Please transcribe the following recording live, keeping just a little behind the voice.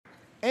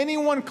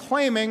Anyone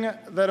claiming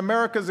that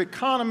America's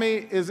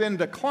economy is in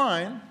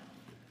decline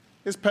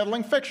is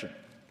peddling fiction.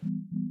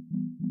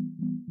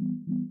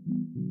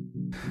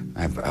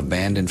 I've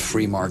abandoned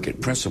free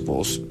market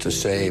principles to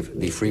save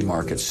the free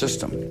market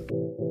system.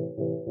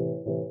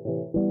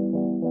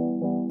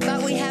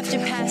 But we have to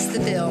pass the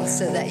bill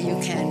so that you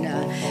can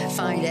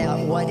find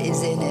out what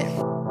is in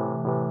it.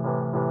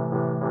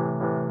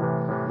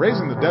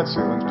 Raising the debt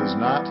ceilings does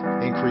not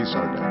increase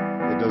our debt.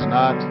 It does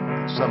not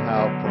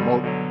somehow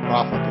promote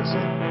profligacy.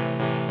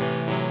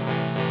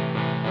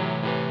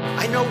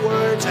 I know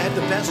words. I have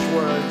the best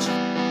words.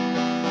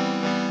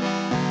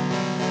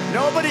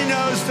 Nobody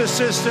knows the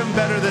system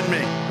better than me,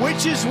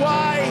 which is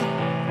why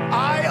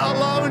I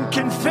alone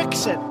can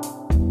fix it.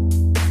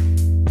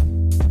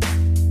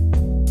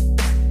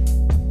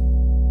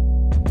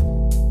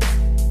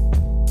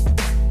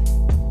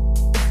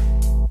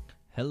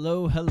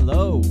 Hello,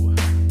 hello.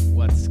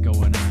 What's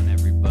going on,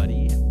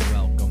 everybody?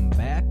 Welcome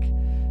back.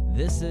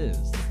 This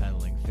is the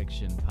Peddling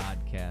Fiction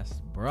Podcast,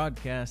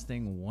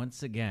 broadcasting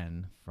once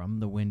again from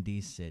the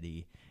Windy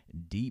City,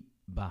 deep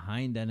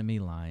behind enemy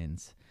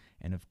lines.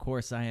 And of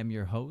course, I am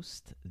your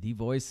host, the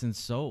voice and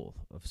soul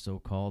of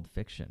so-called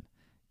fiction,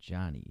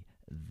 Johnny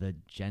the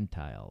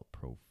Gentile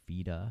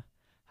Profita.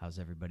 How's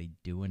everybody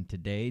doing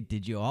today?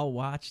 Did you all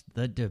watch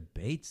the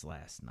debates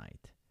last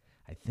night?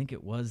 I think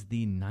it was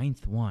the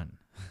 9th one.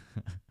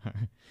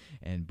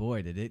 And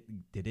boy, did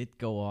it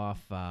go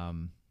off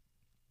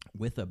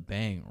with a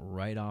bang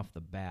right off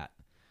the bat.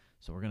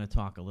 So we're going to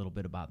talk a little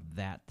bit about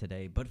that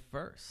today. But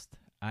first,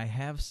 I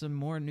have some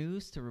more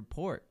news to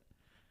report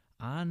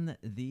on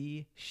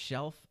the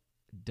shelf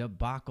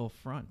debacle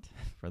front.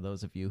 For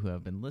those of you who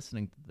have been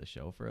listening to the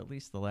show for at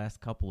least the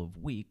last couple of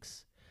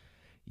weeks,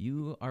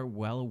 you are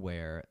well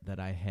aware that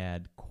I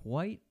had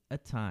quite a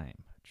time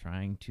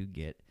trying to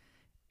get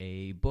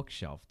a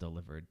bookshelf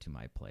delivered to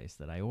my place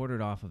that I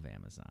ordered off of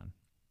Amazon.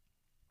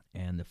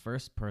 And the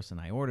first person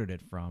I ordered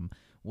it from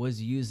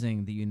was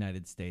using the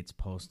United States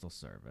Postal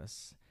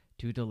Service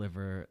to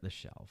deliver the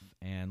shelf.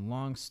 And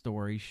long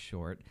story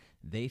short,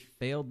 they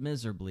failed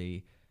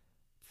miserably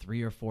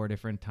 3 or 4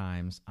 different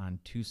times on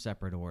 2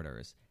 separate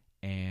orders.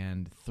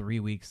 And 3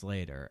 weeks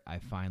later, I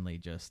finally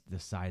just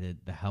decided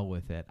the hell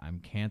with it. I'm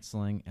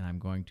canceling and I'm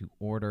going to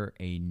order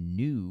a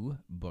new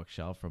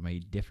bookshelf from a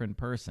different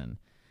person.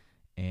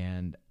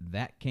 And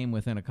that came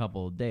within a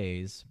couple of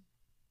days.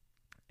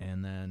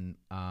 And then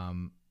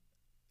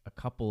a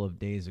couple of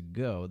days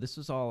ago, this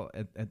was all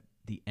at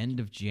the end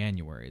of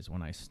January is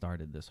when I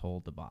started this whole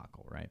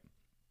debacle, right?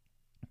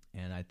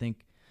 And I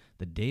think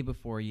the day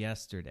before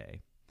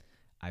yesterday,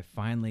 I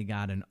finally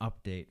got an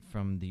update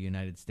from the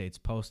United States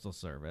Postal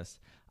Service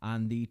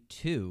on the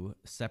 2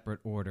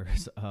 separate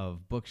orders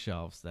of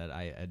bookshelves that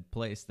I had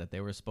placed that they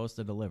were supposed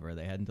to deliver.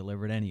 They hadn't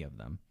delivered any of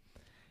them.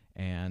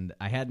 And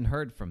I hadn't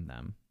heard from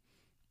them.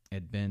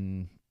 It'd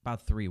been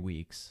about 3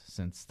 weeks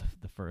since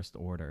the first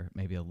order,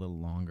 maybe a little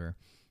longer.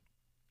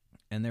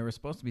 And they were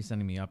supposed to be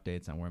sending me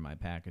updates on where my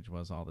package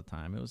was all the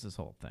time. It was this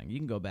whole thing. You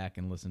can go back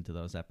and listen to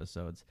those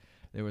episodes.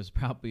 There was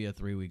probably a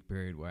 3-week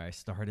period where I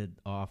started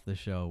off the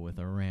show with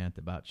a rant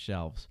about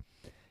shelves.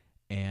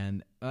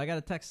 And I got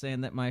a text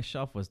saying that my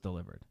shelf was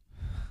delivered.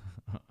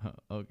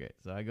 Okay,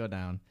 so I go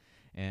down.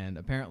 And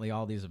apparently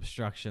all these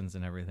obstructions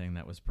and everything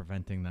that was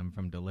preventing them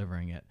from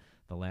delivering it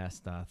the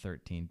last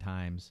 13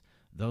 times,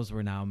 those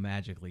were now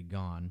magically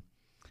gone.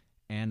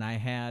 And I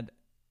had,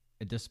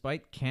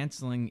 despite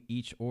canceling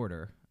each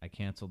order, I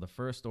canceled the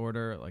first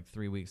order like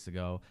 3 weeks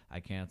ago.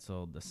 I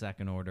canceled the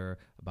second order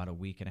about a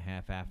week and a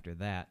half after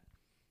that.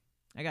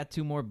 I got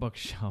 2 more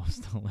bookshelves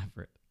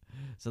delivered.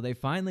 So they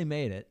finally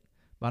made it.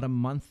 About a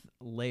month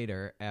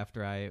later,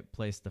 after I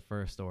placed the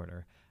first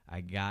order,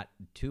 I got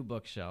 2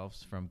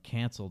 bookshelves from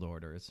canceled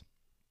orders.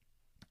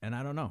 And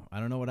I don't know. I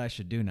don't know what I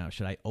should do now.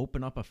 Should I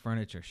open up a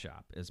furniture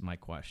shop is my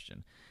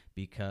question.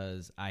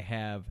 Because I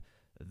have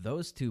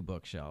those 2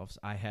 bookshelves.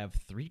 I have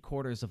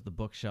 3/4 of the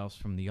bookshelves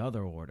from the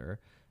other order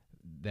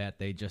that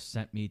they just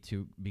sent me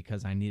to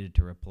because I needed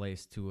to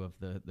replace 2 of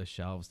the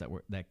shelves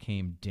that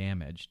came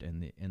damaged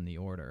in the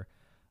order.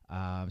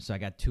 So I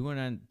got 2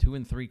 and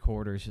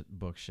 3/4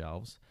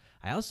 bookshelves.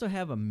 I also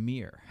have a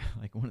mirror,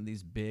 like one of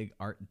these big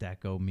Art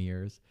Deco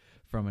mirrors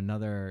from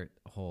another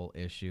whole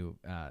issue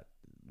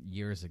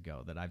years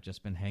ago that I've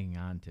just been hanging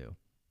on to.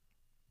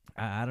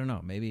 I don't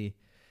know. Maybe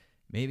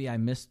I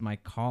missed my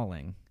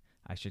calling.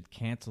 I should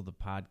cancel the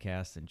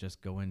podcast and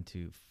just go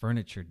into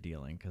furniture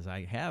dealing because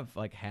I have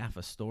like half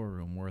a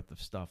storeroom worth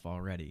of stuff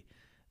already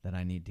that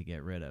I need to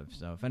get rid of.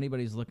 So if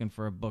anybody's looking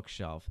for a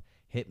bookshelf,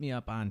 hit me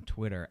up on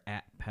Twitter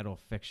at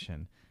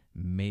 @PeddleFiction.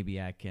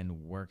 Maybe I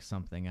can work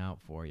something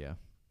out for you.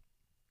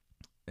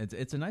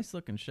 It's a nice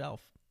looking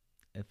shelf,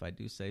 if I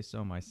do say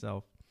so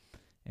myself.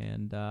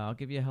 And I'll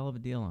give you a hell of a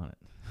deal on it.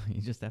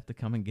 You just have to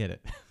come and get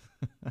it.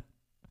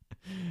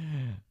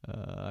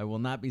 I will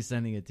not be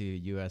sending it to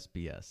you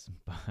USPS.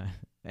 But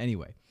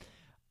anyway,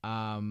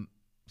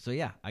 so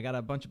yeah, I got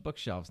a bunch of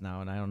bookshelves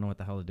now, and I don't know what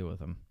the hell to do with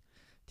them.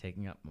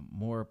 Taking up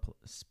more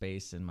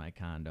space in my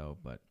condo.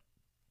 But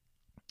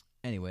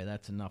anyway,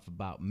 that's enough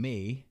about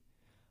me.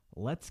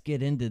 let's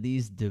get into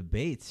these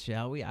debates,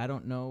 shall we? I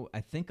don't know.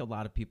 I think a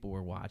lot of people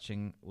were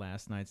watching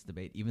last night's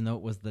debate, even though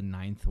it was the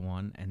 9th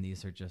one, and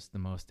these are just the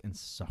most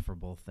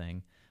insufferable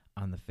thing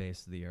on the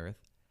face of the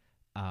earth.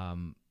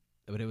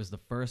 But it was the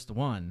first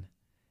one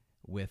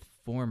with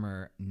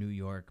former New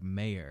York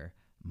Mayor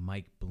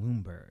Mike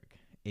Bloomberg,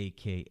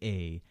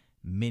 a.k.a.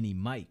 Mini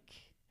Mike.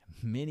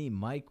 Mini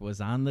Mike was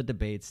on the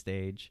debate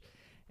stage,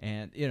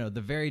 and, you know,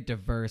 the very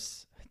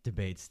diverse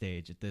debate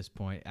stage at this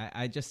point.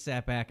 I just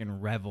sat back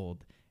and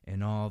reveled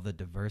in all the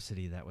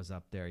diversity that was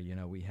up there. You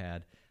know, we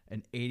had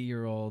an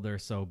 80-year-old or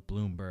so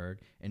Bloomberg,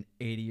 an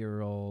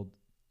 80-year-old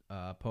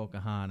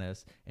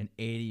Pocahontas, an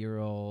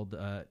 80-year-old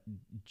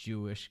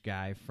Jewish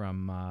guy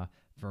from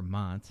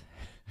Vermont,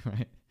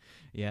 right?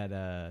 You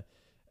had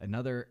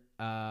another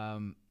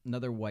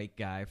white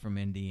guy from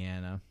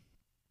Indiana,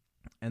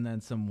 and then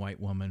some white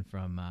woman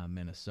from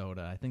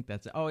Minnesota. I think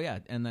that's it. Oh, yeah,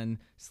 and then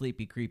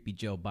sleepy, creepy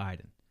Joe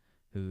Biden,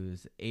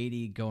 who's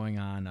 80 going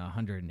on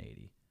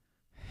 180.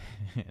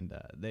 And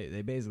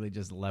they basically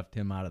just left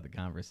him out of the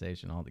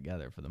conversation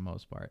altogether for the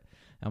most part.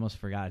 I almost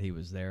forgot he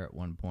was there at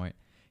one point.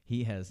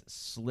 He has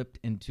slipped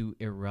into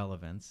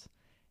irrelevance.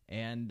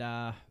 And,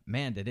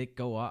 man, did it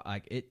go off,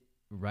 like it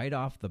right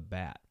off the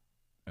bat.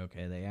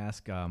 Okay, they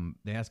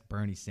ask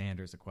Bernie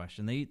Sanders a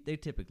question. They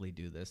typically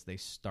do this. They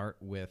start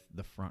with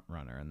the front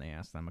runner and they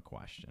ask them a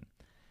question.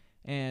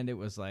 And it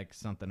was like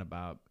something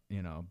about,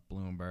 you know,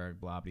 Bloomberg,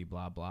 blah, blah,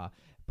 blah, blah.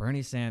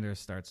 Bernie Sanders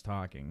starts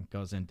talking,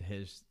 goes into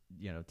his,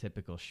 you know,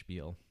 typical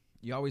spiel.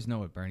 You always know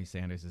what Bernie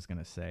Sanders is going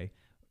to say,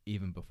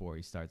 even before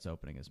he starts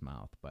opening his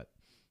mouth. But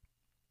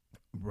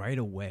right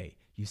away,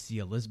 you see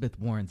Elizabeth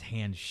Warren's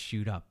hand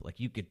shoot up.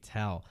 Like, you could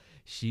tell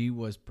she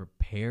was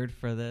prepared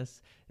for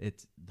this.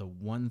 It's the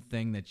one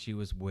thing that she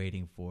was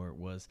waiting for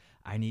was,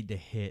 I need to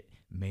hit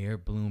Mayor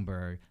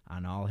Bloomberg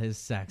on all his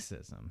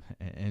sexism.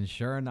 And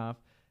sure enough,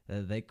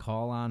 they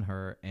call on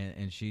her,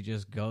 and she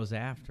just goes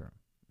after him.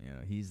 You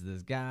know, he's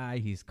this guy.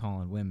 He's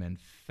calling women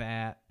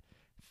fat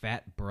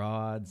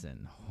broads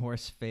and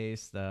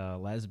horse-faced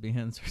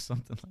lesbians or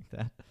something like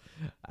that.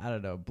 I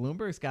don't know.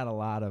 Bloomberg's got a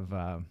lot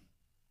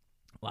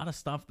of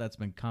stuff that's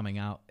been coming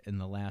out in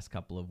the last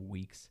couple of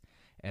weeks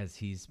as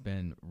he's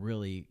been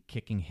really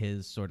kicking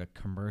his sort of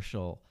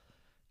commercial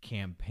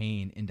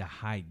campaign into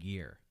high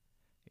gear.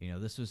 You know,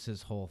 this was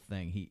his whole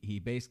thing. He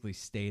basically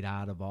stayed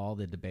out of all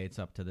the debates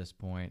up to this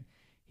point.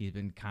 He's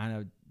been kind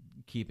of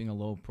keeping a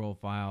low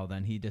profile.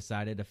 Then he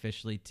decided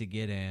officially to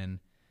get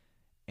in,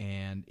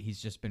 and he's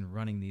just been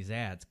running these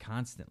ads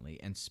constantly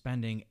and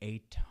spending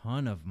a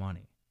ton of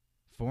money.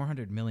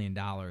 $400 million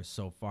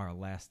so far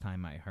last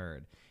time I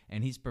heard.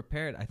 And he's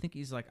prepared. I think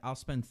he's like, I'll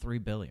spend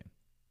 $3 billion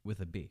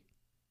with a B.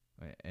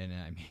 And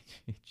I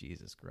mean,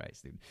 Jesus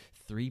Christ, dude.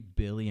 $3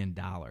 billion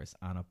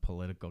on a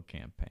political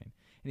campaign.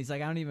 And he's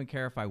like, I don't even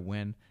care if I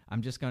win.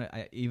 I'm just going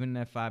to, even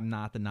if I'm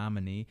not the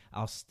nominee,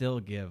 I'll still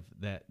give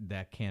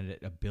that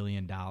candidate $1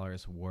 billion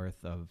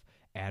worth of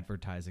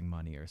advertising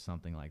money or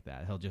something like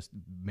that. He'll just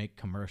make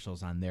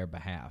commercials on their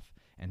behalf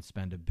and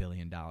spend $1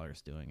 billion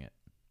doing it.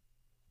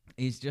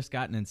 He's just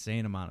got an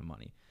insane amount of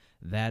money.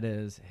 That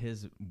is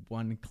his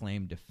one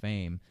claim to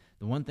fame.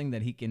 The one thing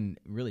that he can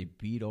really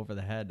beat over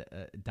the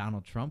head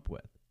Donald Trump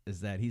with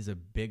is that he's a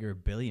bigger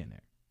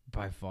billionaire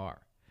by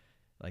far.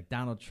 Like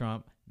Donald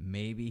Trump,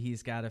 maybe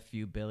he's got a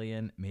few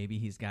billion, maybe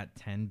he's got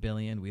 10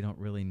 billion. We don't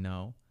really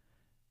know.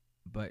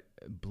 But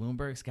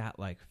Bloomberg's got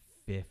like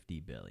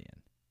 50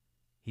 billion.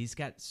 He's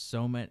got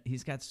so much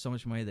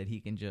money that he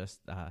can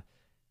just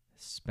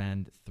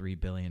spend $3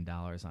 billion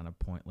on a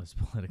pointless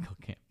political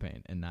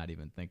campaign and not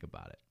even think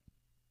about it.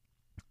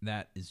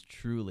 That is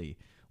truly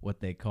what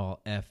they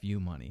call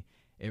FU money.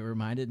 It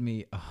reminded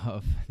me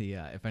of the,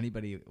 if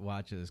anybody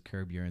watches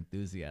Curb Your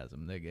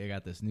Enthusiasm, they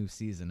got this new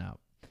season out.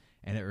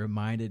 And it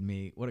reminded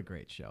me, what a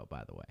great show,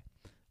 by the way.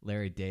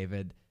 Larry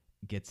David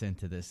gets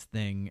into this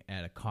thing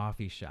at a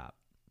coffee shop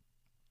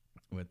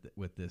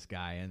with this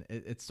guy. And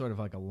it's sort of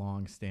like a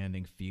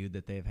long-standing feud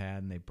that they've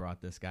had, and they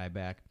brought this guy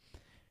back.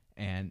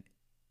 And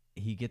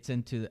he gets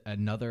into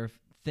another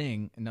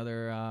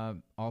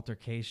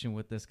altercation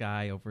with this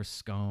guy over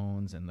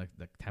scones and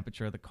the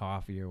temperature of the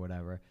coffee or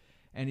whatever.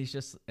 And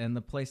and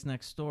the place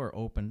next door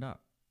opened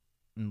up.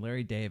 And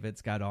Larry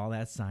David's got all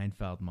that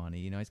Seinfeld money.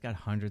 You know, he's got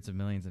hundreds of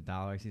millions of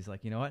dollars. He's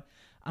like, you know what?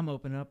 I'm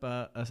opening up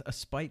a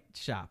spite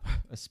shop,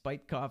 a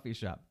spite coffee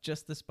shop,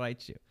 just to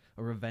spite you,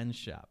 a revenge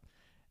shop.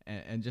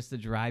 And just to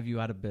drive you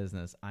out of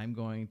business, I'm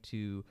going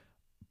to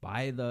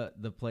buy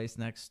the place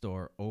next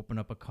door, open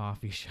up a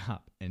coffee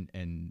shop,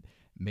 and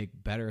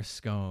make better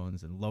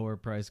scones and lower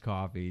price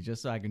coffee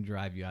just so I can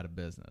drive you out of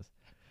business.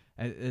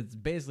 And it's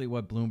basically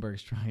what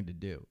Bloomberg's trying to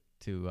do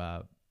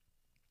to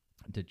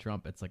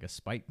Trump. It's like a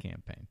spite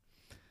campaign.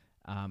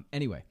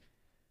 Anyway,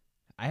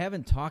 I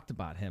haven't talked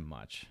about him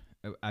much.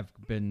 I've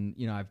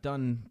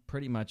done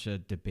pretty much a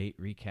debate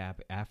recap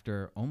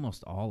after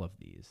almost all of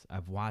these.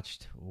 I've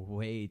watched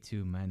way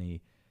too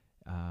many,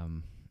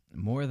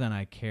 more than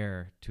I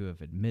care to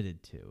have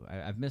admitted to.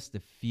 I've missed a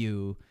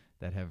few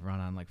that have run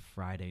on like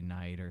Friday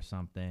night or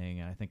something,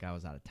 and I think I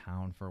was out of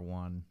town for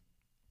one.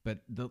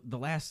 But the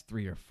last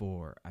 3 or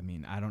 4, I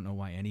mean, I don't know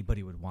why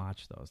anybody would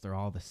watch those. They're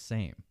all the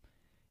same.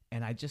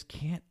 And I just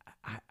can't,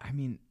 I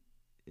mean,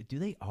 do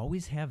they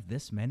always have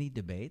this many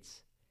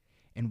debates?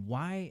 And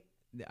why,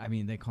 I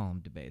mean, they call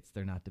them debates.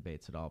 They're not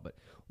debates at all. But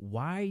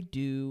why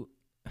do,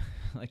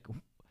 like,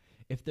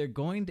 if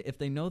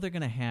they know they're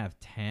going to have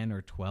 10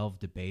 or 12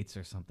 debates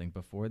or something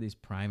before these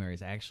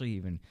primaries actually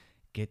even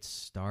get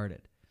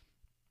started,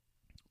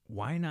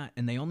 why not,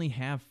 and they only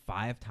have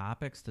 5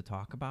 topics to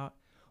talk about,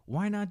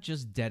 why not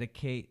just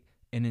dedicate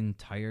an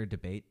entire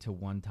debate to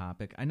one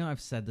topic? I know I've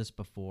said this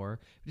before,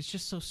 but it's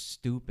just so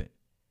stupid.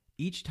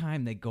 Each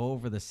time they go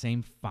over the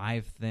same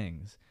 5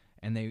 things,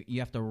 and you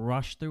have to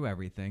rush through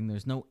everything.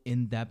 There's no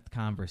in-depth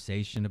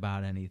conversation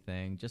about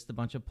anything, just a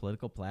bunch of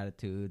political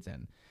platitudes,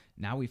 and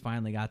now we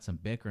finally got some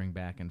bickering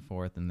back and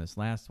forth in this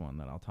last one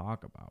that I'll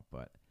talk about.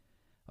 But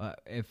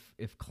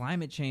if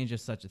climate change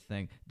is such a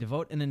thing,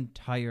 devote an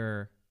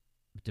entire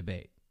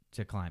debate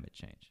to climate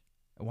change.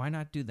 Why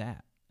not do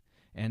that?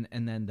 And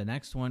then the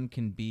next one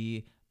can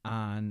be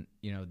on,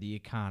 the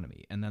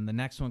economy. And then the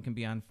next one can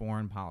be on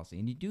foreign policy.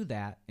 And you do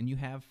that, and you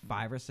have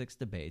 5 or 6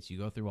 debates. You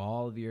go through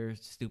all of your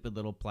stupid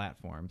little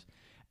platforms,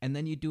 and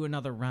then you do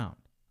another round.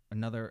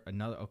 Another.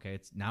 Okay,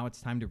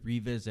 it's time to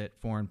revisit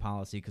foreign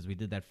policy because we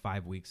did that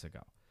 5 weeks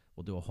ago.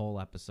 We'll do a whole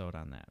episode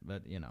on that.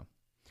 But,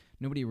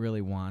 nobody really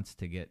wants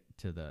to get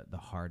to the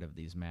heart of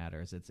these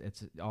matters.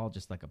 It's all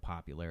just like a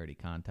popularity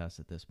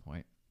contest at this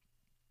point.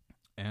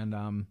 And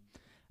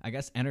I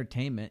guess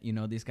entertainment,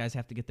 these guys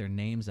have to get their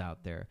names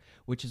out there,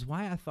 which is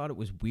why I thought it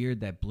was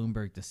weird that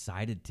Bloomberg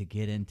decided to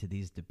get into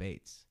these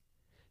debates.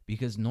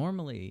 Because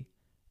normally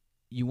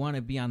you want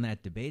to be on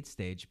that debate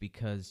stage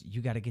because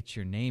you got to get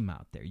your name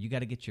out there. You got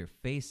to get your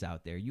face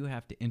out there. You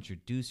have to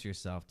introduce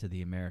yourself to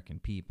the American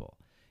people.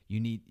 You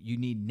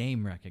need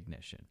name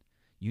recognition.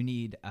 You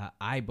need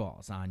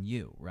eyeballs on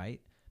you,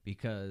 right?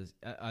 Because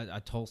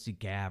a Tulsi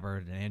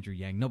Gabbard and Andrew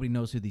Yang, nobody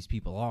knows who these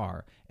people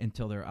are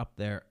until they're up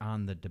there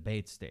on the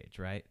debate stage,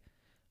 right?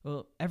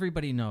 Well,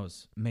 everybody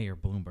knows Mayor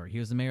Bloomberg. He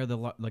was the mayor of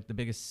the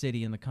biggest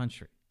city in the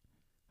country,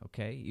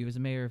 okay? He was the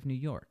mayor of New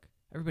York.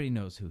 Everybody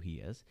knows who he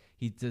is.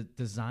 He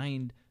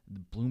designed the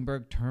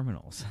Bloomberg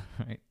terminals,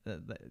 right?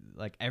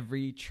 Like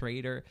every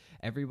trader,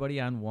 everybody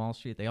on Wall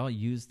Street, they all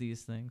use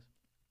these things.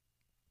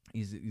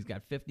 He's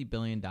got $50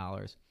 billion,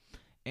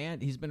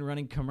 and he's been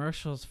running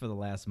commercials for the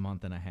last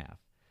month and a half.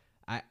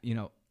 I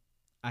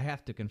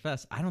have to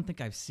confess, I don't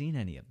think I've seen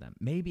any of them.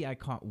 Maybe I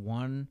caught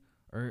one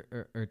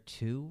or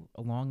 2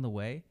 along the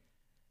way.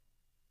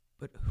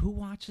 But who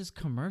watches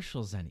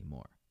commercials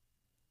anymore?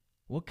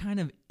 What kind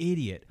of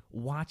idiot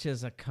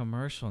watches a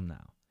commercial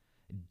now?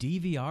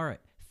 DVR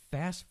it.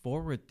 Fast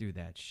forward through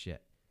that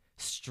shit.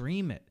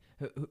 Stream it.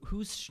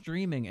 Who's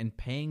streaming and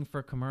paying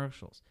for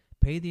commercials?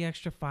 Pay the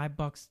extra $5,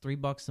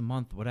 $3 a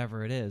month,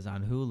 whatever it is,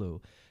 on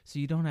Hulu, so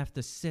you don't have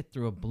to sit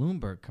through a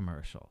Bloomberg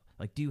commercial.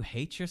 Like, do you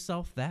hate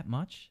yourself that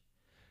much?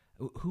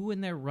 Who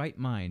in their right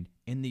mind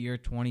in the year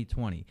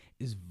 2020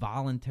 is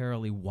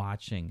voluntarily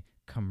watching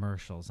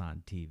commercials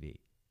on TV?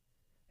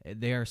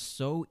 They are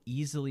so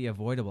easily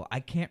avoidable. I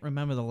can't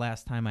remember the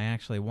last time I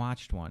actually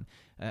watched one,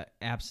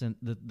 absent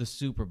the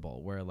Super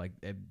Bowl, where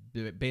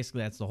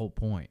basically that's the whole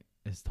point,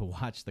 is to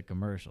watch the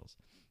commercials.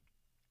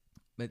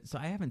 But so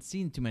I haven't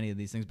seen too many of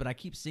these things, but I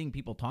keep seeing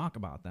people talk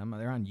about them.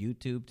 They're on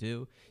YouTube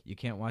too. You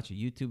can't watch a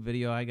YouTube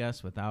video, I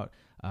guess, without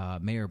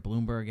Mayor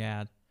Bloomberg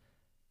ad.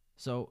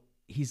 So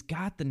he's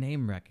got the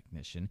name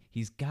recognition.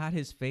 He's got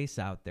his face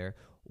out there.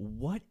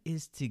 What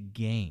is to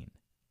gain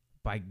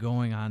by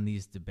going on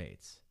these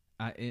debates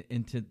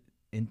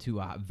into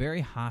a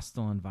very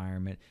hostile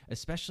environment,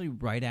 especially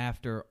right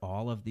after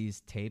all of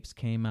these tapes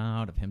came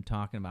out of him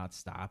talking about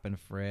stop and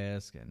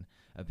frisk and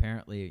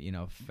apparently,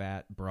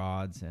 fat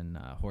broads and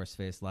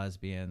horse-faced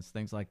lesbians,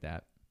 things like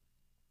that.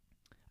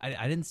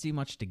 I didn't see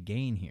much to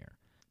gain here,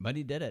 but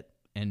he did it.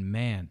 And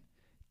man,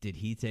 did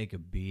he take a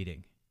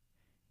beating.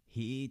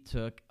 He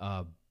took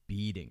a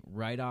beating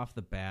right off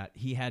the bat.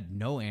 He had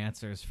no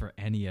answers for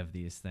any of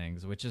these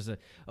things, which is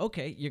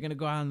okay, you're going to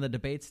go out on the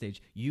debate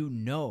stage.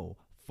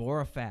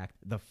 For a fact,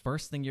 the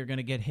first thing you're going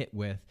to get hit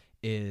with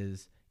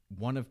is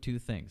one of 2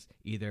 things.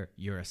 Either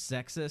you're a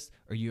sexist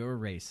or you're a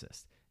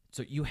racist.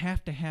 So you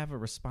have to have a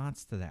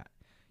response to that.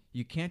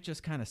 You can't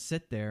just kind of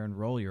sit there and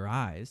roll your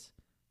eyes,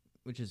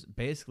 which is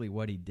basically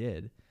what he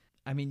did.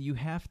 I mean, you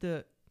have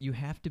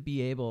to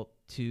be able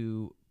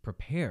to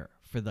prepare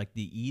for the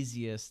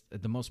easiest,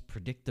 the most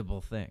predictable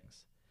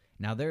things.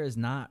 Now, there is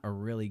not a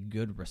really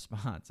good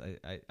response.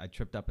 I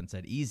tripped up and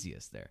said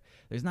easiest there.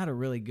 There's not a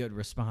really good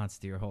response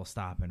to your whole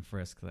stop and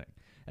frisk thing.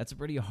 That's a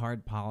pretty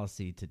hard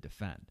policy to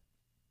defend.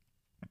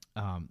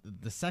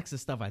 The sexist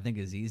stuff I think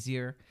is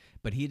easier,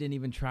 but he didn't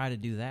even try to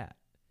do that.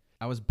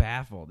 I was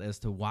baffled as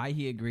to why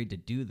he agreed to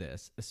do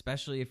this,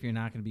 especially if you're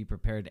not going to be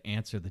prepared to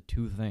answer the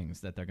 2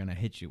 things that they're going to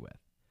hit you with.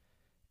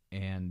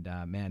 And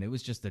man, it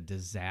was just a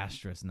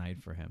disastrous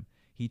night for him.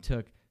 He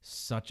took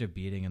such a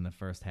beating in the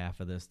first half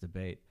of this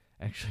debate.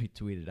 Actually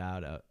tweeted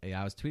out,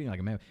 I was tweeting like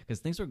a man because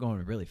things were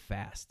going really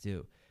fast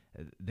too.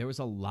 There was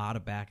a lot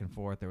of back and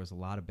forth. There was a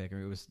lot of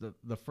bickering. It was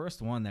the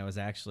first one that was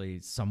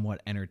actually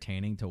somewhat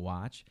entertaining to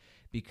watch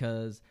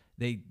because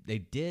they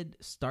did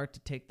start to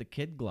take the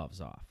kid gloves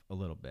off a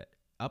little bit.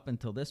 Up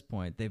until this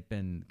point, they've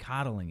been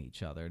coddling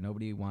each other.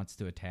 Nobody wants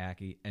to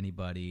attack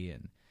anybody,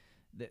 and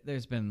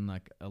there's been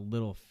like a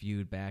little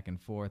feud back and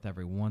forth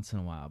every once in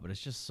a while, but it's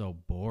just so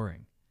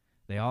boring.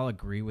 They all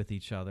agree with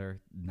each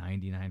other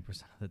 99%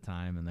 of the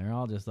time, and they're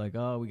all just like,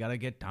 oh, we got to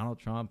get Donald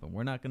Trump, and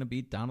we're not going to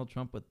beat Donald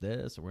Trump with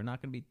this, or we're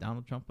not going to beat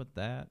Donald Trump with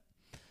that.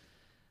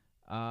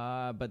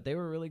 But they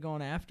were really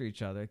going after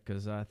each other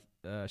because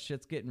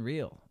shit's getting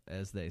real,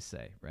 as they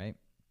say, right?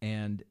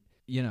 And,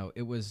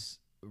 it was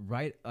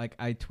right, like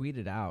I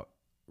tweeted out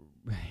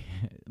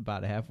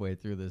about halfway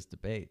through this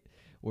debate,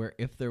 where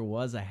if there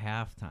was a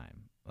halftime,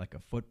 like a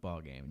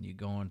football game, and you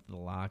go into the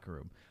locker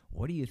room,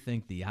 what do you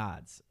think the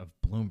odds of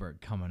Bloomberg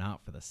coming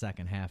out for the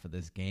second half of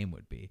this game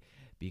would be?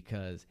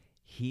 Because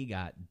he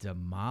got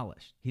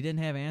demolished. He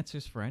didn't have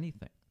answers for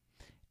anything.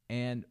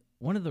 And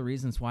one of the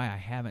reasons why I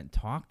haven't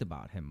talked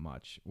about him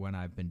much when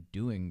I've been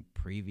doing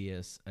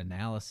previous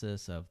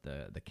analysis of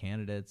the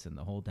candidates and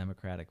the whole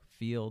Democratic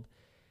field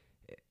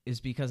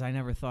is because I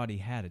never thought he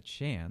had a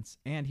chance,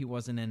 and he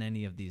wasn't in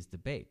any of these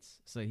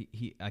debates. So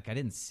he I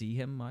didn't see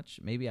him much.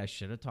 Maybe I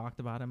should have talked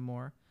about him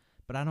more,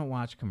 but I don't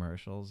watch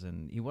commercials,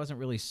 and he wasn't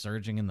really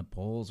surging in the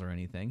polls or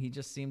anything. He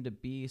just seemed to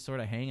be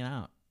sort of hanging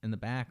out in the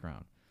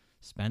background,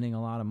 spending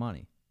a lot of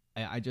money.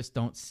 I just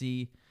don't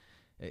see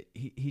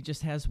he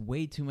just has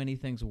way too many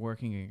things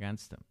working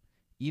against him.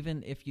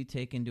 Even if you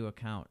take into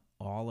account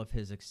all of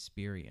his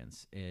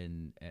experience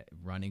in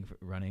running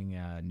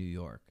New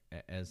York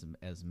as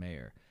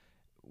mayor,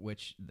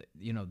 which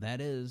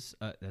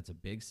that's a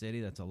big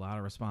city, that's a lot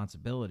of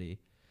responsibility.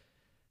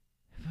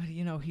 But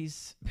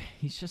he's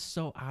just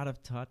so out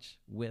of touch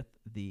with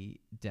the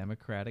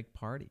Democratic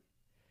Party.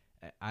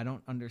 I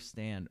don't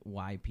understand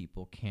why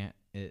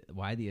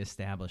why the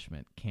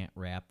establishment can't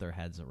wrap their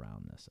heads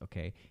around this.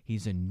 Okay,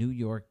 he's a New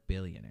York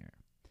billionaire.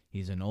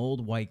 He's an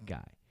old white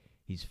guy.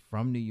 He's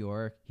from New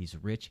York. He's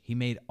rich. He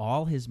made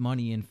all his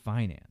money in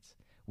finance,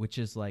 which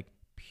is like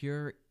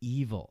pure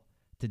evil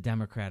to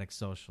Democratic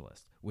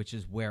Socialists, which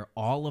is where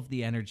all of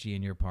the energy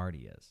in your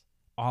party is.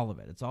 All of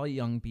it. It's all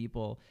young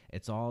people.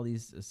 It's all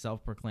these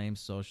self-proclaimed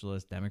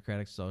socialists,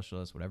 Democratic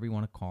Socialists, whatever you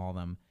want to call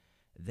them.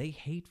 They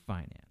hate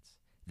finance.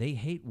 They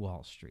hate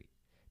Wall Street.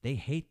 They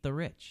hate the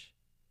rich,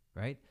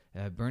 right?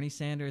 Bernie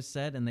Sanders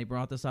said, and they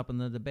brought this up in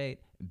the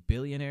debate,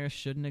 billionaires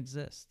shouldn't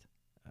exist.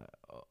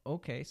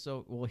 Okay,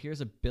 so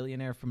here's a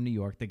billionaire from New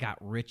York that got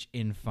rich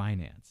in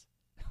finance.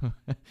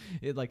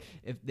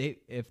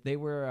 If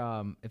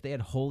they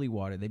had holy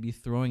water, they'd be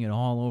throwing it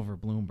all over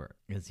Bloomberg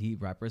because he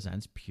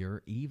represents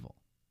pure evil.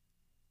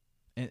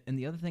 And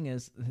the other thing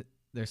is,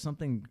 there's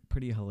something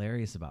pretty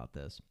hilarious about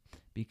this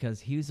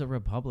because he's a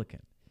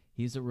Republican.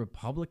 He's a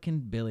Republican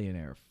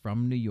billionaire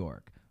from New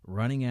York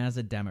running as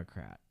a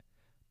Democrat,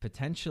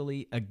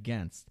 potentially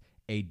against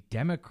a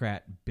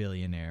Democrat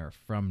billionaire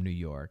from New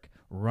York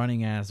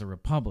running as a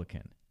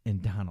Republican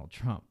in Donald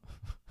Trump.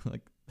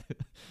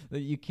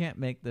 You can't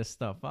make this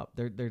stuff up.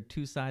 They're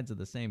two sides of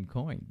the same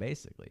coin,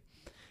 basically.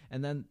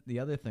 And then the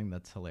other thing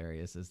that's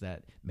hilarious is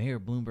that Mayor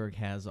Bloomberg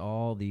has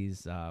all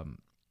these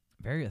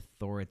very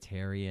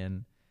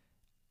authoritarian,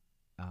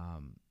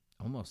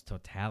 almost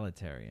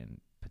totalitarian,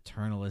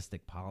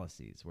 paternalistic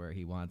policies where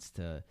he wants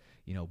to,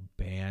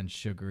 ban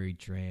sugary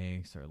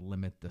drinks or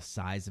limit the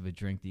size of a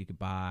drink that you could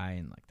buy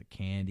and like the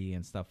candy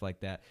and stuff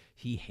like that.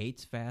 He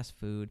hates fast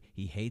food.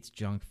 He hates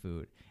junk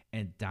food.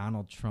 And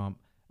Donald Trump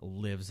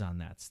lives on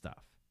that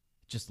stuff.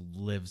 Just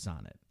lives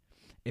on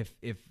it.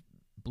 If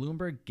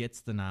Bloomberg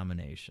gets the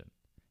nomination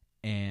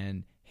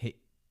and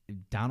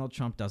Donald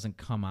Trump doesn't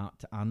come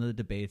out on the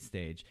debate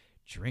stage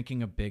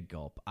drinking a big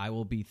gulp, I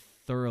will be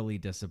thoroughly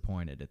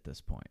disappointed at this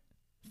point.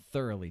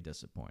 Thoroughly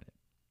disappointed.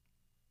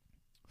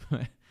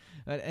 But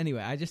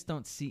anyway, I just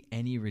don't see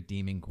any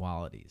redeeming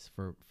qualities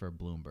for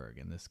Bloomberg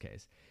in this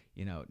case.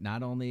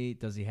 Not only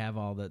does he have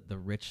all the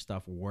rich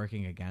stuff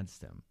working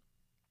against him,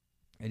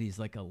 and he's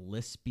like a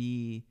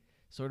lispy,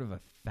 sort of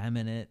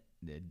effeminate,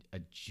 a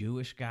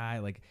Jewish guy.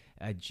 Like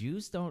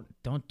Jews don't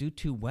do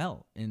too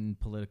well in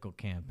political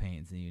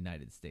campaigns in the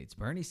United States.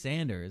 Bernie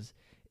Sanders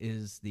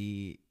is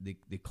the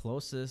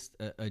closest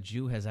a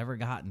Jew has ever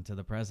gotten to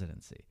the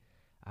presidency.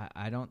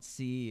 I don't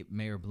see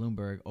Mayor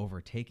Bloomberg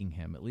overtaking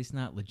him, at least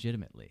not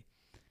legitimately.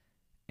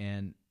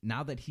 And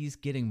now that he's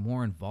getting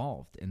more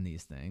involved in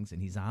these things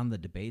and he's on the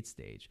debate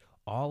stage,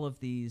 all of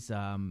these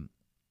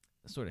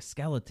sort of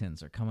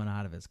skeletons are coming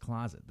out of his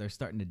closet. They're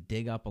starting to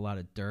dig up a lot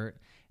of dirt,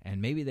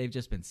 and maybe they've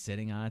just been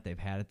sitting on it. They've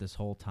had it this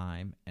whole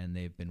time, and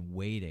they've been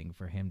waiting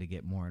for him to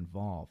get more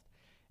involved.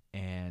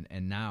 And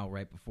now,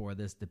 right before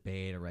this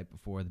debate or right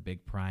before the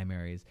big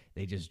primaries,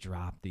 they just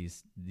drop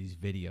these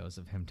videos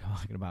of him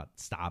talking about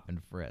stop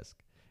and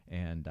frisk.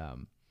 And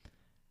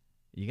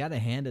you got to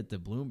hand it to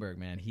Bloomberg,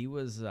 man. He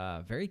was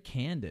very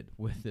candid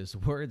with his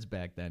words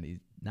back then.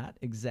 He's not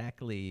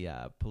exactly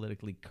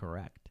politically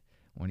correct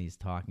when he's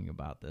talking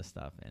about this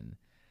stuff. And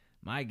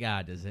my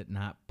God, does it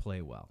not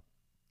play well.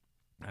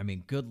 I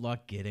mean, good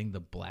luck getting the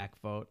black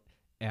vote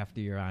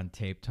after you're on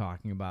tape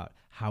talking about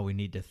how we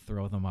need to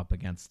throw them up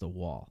against the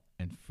wall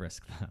and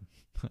frisk them.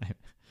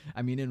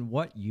 I mean, in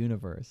what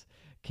universe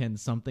can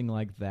something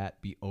like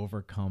that be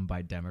overcome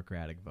by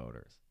Democratic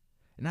voters?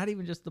 Not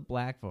even just the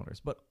black voters,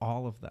 but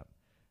all of them.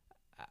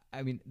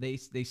 I mean, they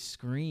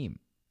scream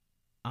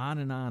on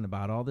and on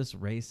about all this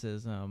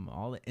racism,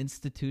 all the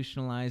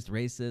institutionalized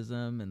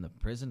racism and the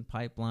prison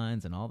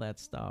pipelines and all that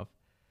stuff.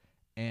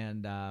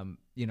 And,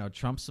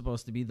 Trump's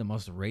supposed to be the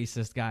most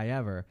racist guy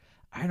ever.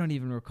 I don't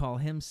even recall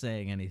him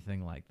saying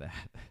anything like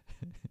that.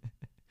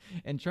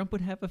 And Trump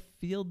would have a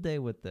field day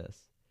with this.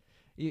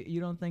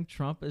 You don't think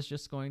Trump is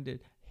just going to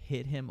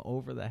hit him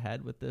over the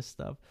head with this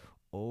stuff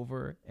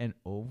over and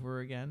over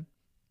again?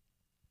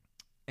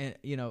 And,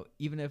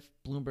 even if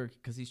Bloomberg,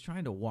 because he's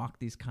trying to walk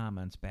these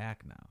comments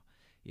back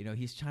now,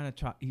 he's trying to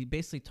talk, he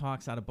basically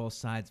talks out of both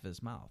sides of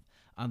his mouth.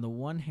 On the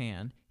one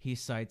hand, he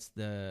cites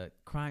the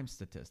crime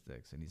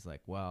statistics, and he's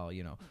like, well,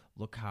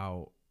 look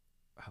how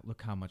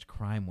much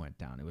crime went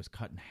down. It was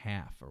cut in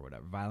half or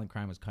whatever. Violent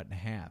crime was cut in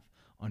half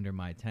under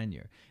my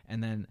tenure.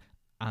 And then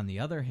on the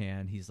other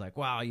hand, he's like,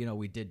 well,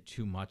 we did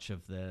too much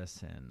of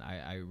this, and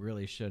I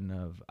really should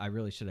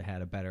have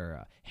had a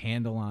better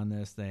handle on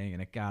this thing,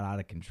 and it got out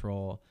of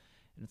control.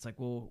 And it's like,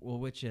 well,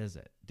 which is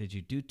it? Did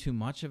you do too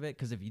much of it?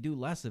 Because if you do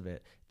less of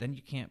it, then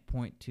you can't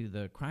point to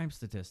the crime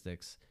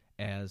statistics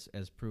as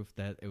proof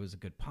that it was a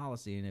good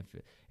policy. And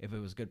if it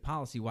was good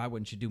policy, why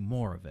wouldn't you do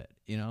more of it?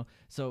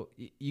 So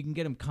you can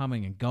get him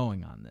coming and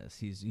going on this.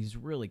 He's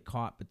really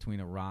caught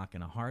between a rock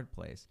and a hard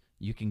place.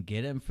 You can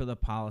get him for the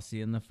policy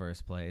in the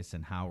first place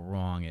and how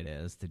wrong it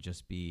is to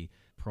just be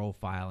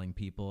profiling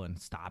people and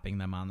stopping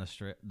them on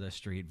the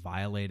street,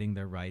 violating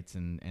their rights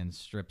and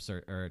strip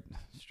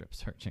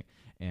searching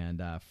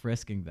and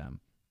frisking them.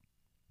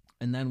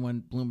 And then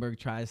when Bloomberg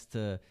tries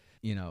to,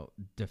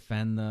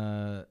 defend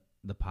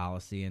the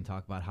policy and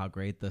talk about how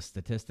great the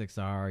statistics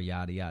are,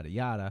 yada, yada,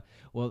 yada,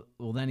 well,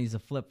 then he's a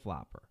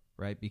flip-flopper,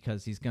 right?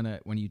 Because he's going to,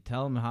 when you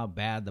tell him how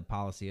bad the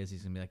policy is,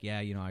 he's going to be like, yeah,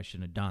 I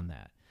shouldn't have done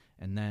that.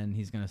 And then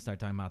he's going to start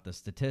talking about the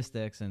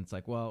statistics, and it's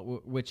like,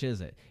 well, which is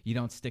it? You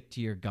don't stick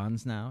to your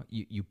guns now.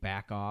 You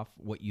back off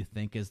what you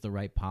think is the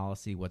right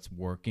policy, what's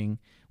working,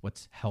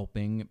 what's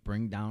helping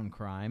bring down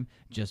crime,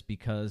 just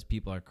because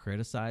people are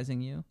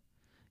criticizing you.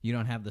 You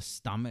don't have the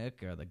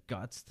stomach or the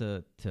guts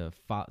to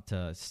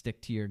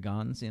stick to your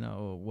guns,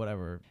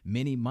 whatever.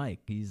 Mini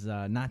Mike, he's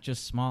not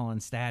just small in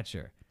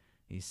stature.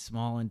 He's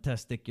small in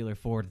testicular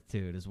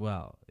fortitude as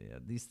well. Yeah,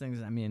 these things,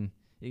 I mean,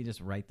 you can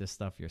just write this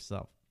stuff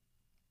yourself.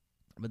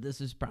 But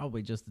this is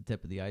probably just the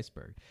tip of the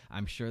iceberg.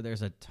 I'm sure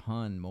there's a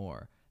ton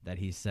more that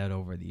he said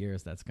over the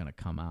years that's going to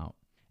come out.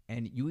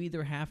 And you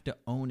either have to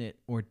own it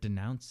or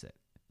denounce it.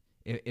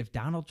 If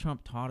Donald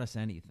Trump taught us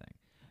anything,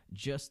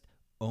 just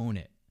own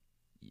it.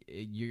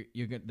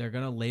 They're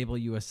going to label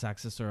you a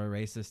sexist or a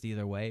racist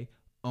either way.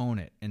 Own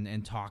it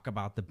and talk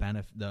about the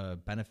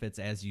benefits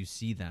as you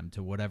see them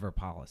to whatever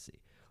policy.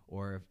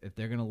 Or if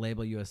they're going to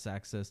label you a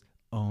sexist,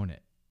 own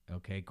it.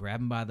 Okay, grab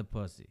them by the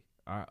pussy.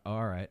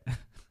 All right.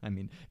 I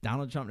mean,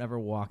 Donald Trump never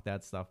walked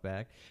that stuff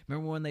back.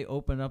 Remember when they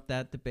opened up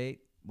that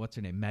debate? What's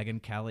her name?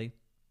 Megyn Kelly.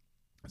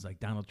 It's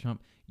like, Donald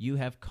Trump, you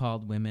have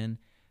called women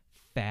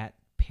fat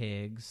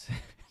pigs.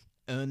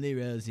 Only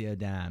Rosie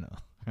O'Donnell,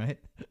 right?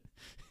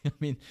 I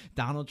mean,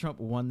 Donald Trump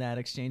won that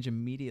exchange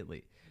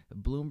immediately.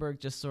 Bloomberg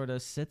just sort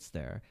of sits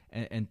there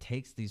and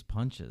takes these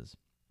punches.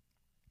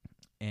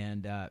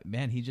 And,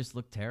 man, he just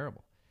looked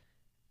terrible.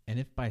 And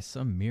if by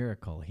some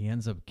miracle he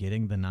ends up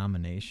getting the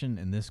nomination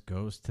and this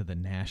goes to the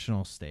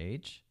national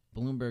stage,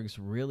 Bloomberg's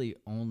really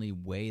only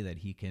way that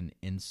he can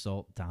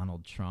insult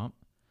Donald Trump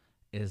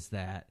is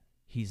that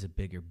he's a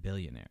bigger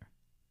billionaire.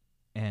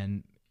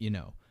 And,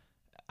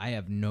 I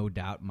have no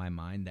doubt in my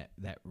mind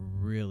that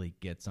really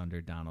gets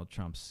under Donald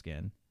Trump's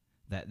skin,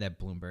 that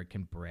Bloomberg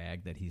can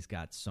brag that he's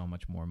got so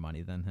much more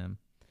money than him.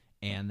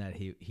 And that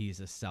he's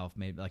a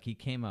self-made, like he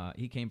came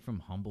from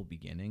humble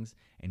beginnings,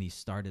 and he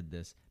started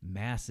this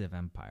massive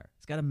empire.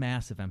 He's got a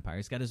massive empire.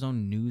 He's got his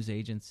own news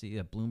agency,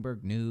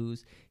 Bloomberg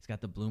News. He's got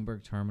the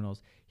Bloomberg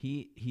terminals.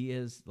 He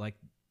is like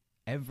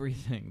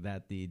everything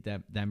that the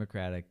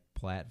Democratic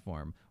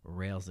platform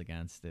rails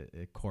against,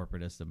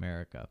 corporatist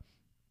America.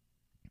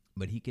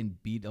 But he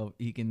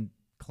can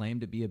claim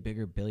to be a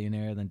bigger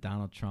billionaire than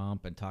Donald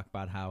Trump and talk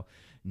about how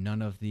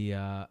none of the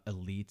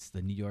elites,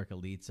 the New York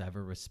elites,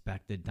 ever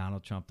respected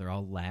Donald Trump. They're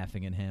all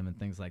laughing at him and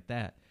things like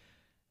that.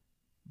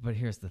 But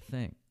here's the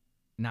thing.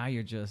 Now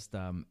you're just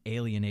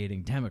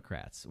alienating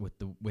Democrats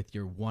with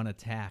your one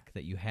attack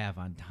that you have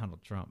on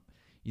Donald Trump.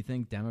 You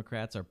think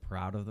Democrats are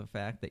proud of the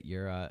fact that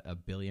you're a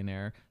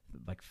billionaire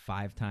like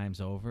 5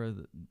 times over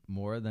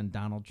more than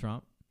Donald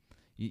Trump?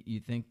 You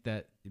think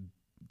that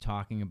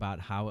talking about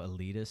how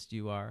elitist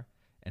you are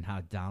and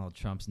how Donald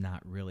Trump's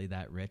not really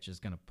that rich is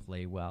going to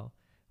play well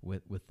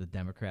with the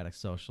Democratic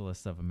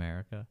Socialists of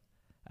America?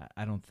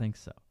 I don't think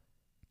so.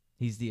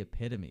 He's the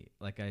epitome,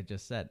 like I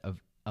just said,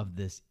 of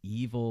this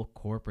evil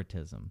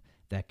corporatism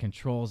that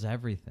controls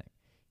everything.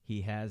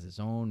 He has his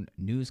own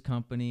news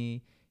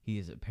company. He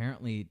is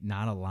apparently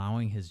not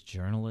allowing his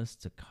journalists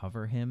to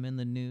cover him in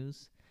the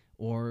news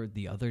or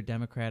the other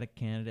Democratic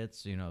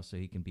candidates, so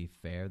he can be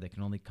fair. They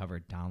can only cover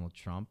Donald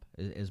Trump,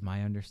 is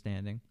my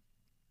understanding.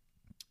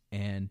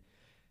 And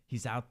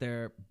he's out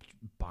there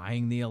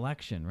buying the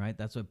election, right?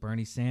 That's what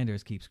Bernie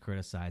Sanders keeps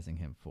criticizing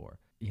him for.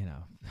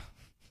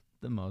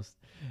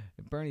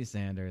 Bernie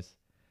Sanders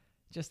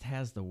just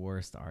has the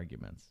worst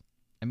arguments.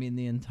 I mean,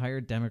 the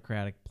entire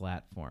Democratic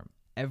platform,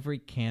 every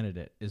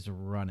candidate is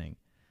running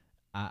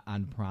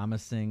on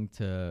promising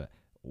to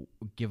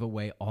give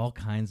away all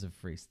kinds of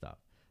free stuff.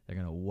 They're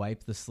going to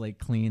wipe the slate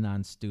clean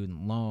on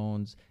student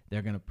loans.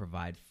 They're going to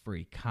provide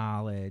free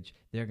college.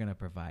 They're going to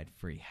provide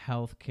free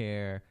health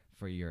care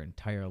for your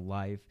entire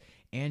life.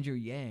 Andrew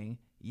Yang,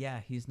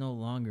 he's no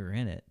longer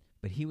in it,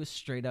 but he was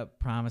straight up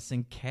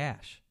promising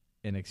cash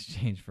in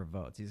exchange for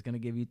votes. He's going to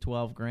give you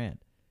 $12,000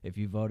 if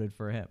you voted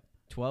for him.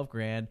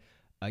 $12,000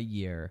 a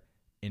year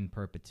in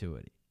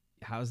perpetuity.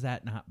 How's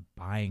that not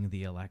buying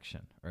the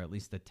election, or at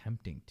least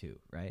attempting to,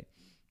 right?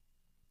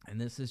 And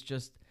this is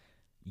just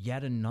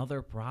yet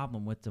another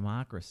problem with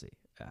democracy.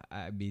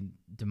 I mean,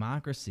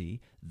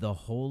 democracy, the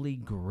holy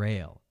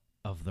grail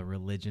of the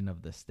religion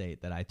of the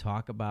state that I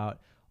talk about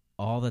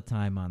all the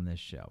time on this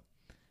show,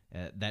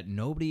 that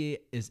nobody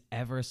is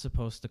ever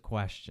supposed to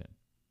question.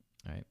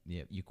 Right?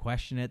 You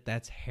question it,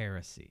 that's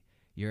heresy.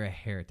 You're a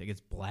heretic.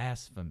 It's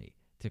blasphemy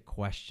to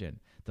question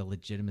the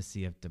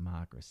legitimacy of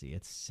democracy.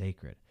 It's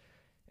sacred.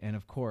 And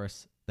of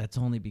course, that's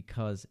only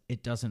because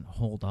it doesn't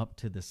hold up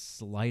to the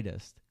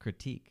slightest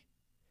critique.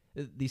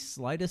 The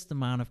slightest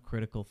amount of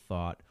critical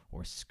thought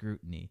or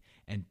scrutiny,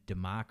 and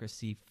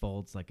democracy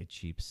folds like a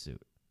cheap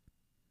suit.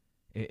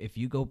 If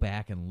you go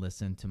back and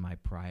listen to my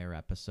prior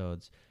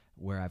episodes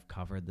where I've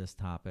covered this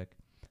topic,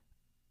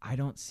 I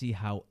don't see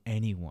how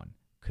anyone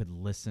could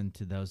listen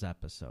to those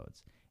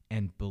episodes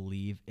and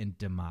believe in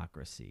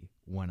democracy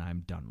when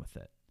I'm done with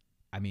it.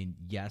 I mean,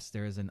 yes,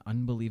 there is an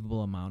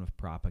unbelievable amount of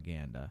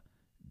propaganda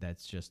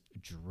that's just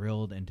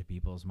drilled into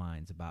people's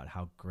minds about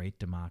how great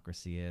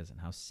democracy is and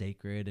how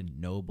sacred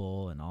and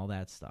noble and all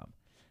that stuff.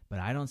 But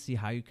I don't see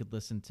how you could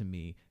listen to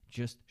me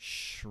just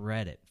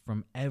shred it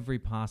from every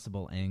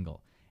possible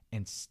angle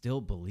and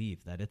still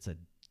believe that it's a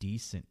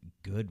decent,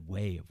 good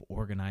way of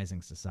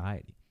organizing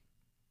society.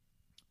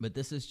 But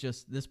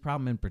this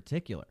problem in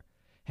particular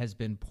has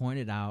been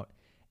pointed out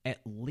at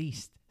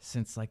least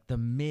since like the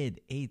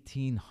mid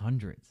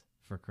 1800s,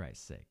 for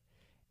Christ's sake.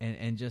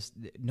 And just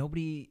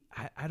nobody,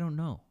 I don't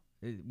know.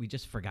 We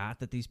just forgot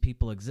that these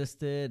people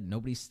existed.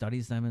 Nobody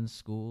studies them in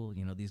school.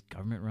 These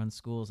government-run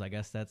schools, I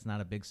guess that's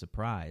not a big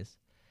surprise.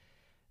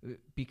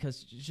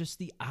 Because just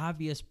the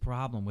obvious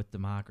problem with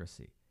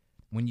democracy,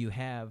 when you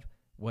have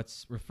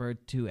what's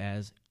referred to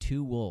as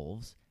two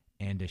wolves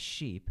and a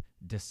sheep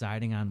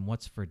deciding on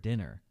what's for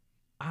dinner,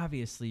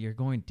 obviously you're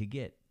going to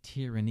get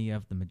tyranny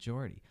of the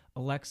majority.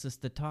 Alexis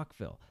de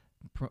Tocqueville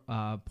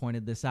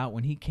pointed this out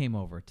when he came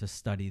over to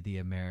study the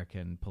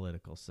American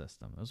political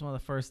system. It was one of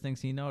the first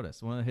things he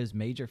noticed. One of his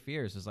major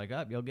fears was like,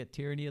 you'll get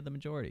tyranny of the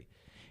majority.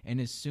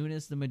 And as soon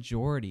as the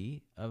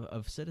majority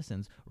of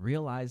citizens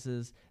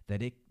realizes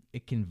that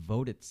it can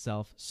vote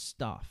itself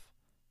stuff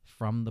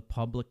from the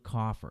public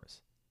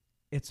coffers,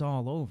 it's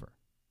all over.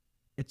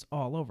 It's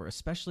all over,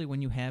 especially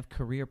when you have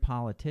career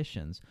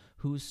politicians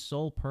whose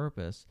sole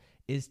purpose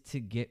is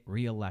to get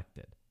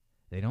reelected.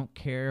 They don't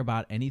care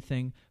about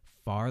anything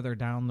farther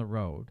down the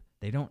road.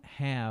 They don't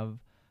have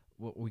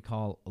what we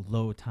call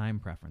low time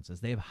preferences.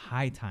 They have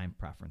high time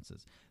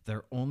preferences.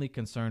 They're only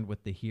concerned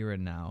with the here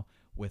and now,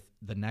 with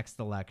the next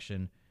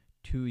election,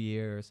 2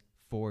 years,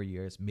 4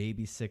 years,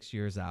 maybe 6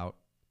 years out.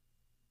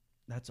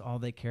 That's all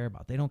they care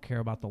about. They don't care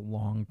about the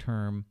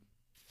long-term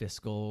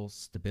fiscal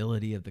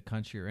stability of the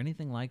country or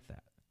anything like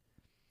that.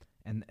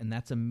 And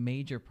that's a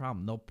major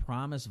problem. They'll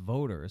promise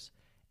voters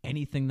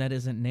anything that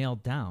isn't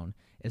nailed down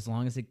as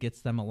long as it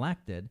gets them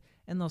elected,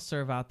 and they'll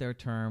serve out their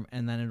term,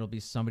 and then it'll be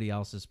somebody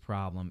else's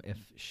problem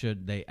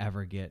should they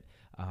ever get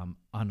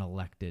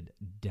unelected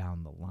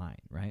down the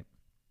line, right?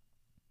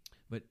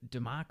 But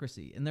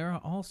democracy, and there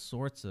are all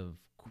sorts of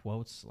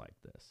quotes like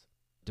this.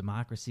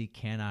 Democracy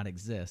cannot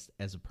exist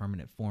as a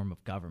permanent form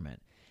of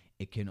government.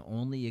 It can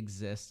only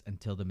exist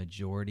until the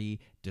majority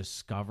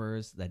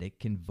discovers that it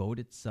can vote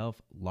itself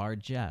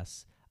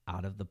largesse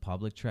out of the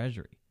public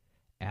treasury.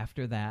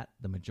 After that,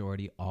 the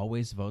majority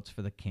always votes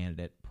for the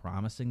candidate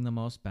promising the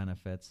most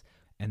benefits,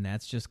 and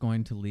that's just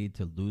going to lead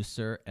to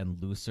looser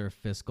and looser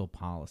fiscal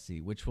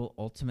policy, which will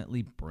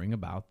ultimately bring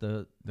about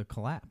the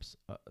collapse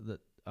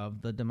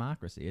of the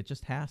democracy. It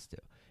just has to.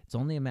 It's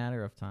only a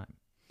matter of time.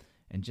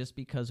 And just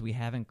because we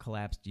haven't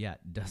collapsed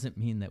yet doesn't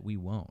mean that we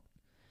won't.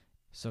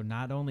 So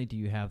not only do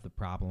you have the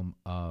problem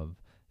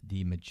of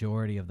the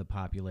majority of the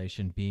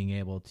population being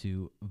able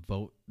to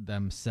vote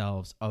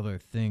themselves other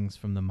things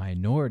from the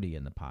minority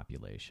in the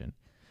population,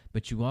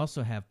 but you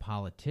also have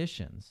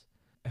politicians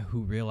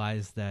who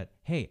realize that,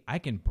 hey, I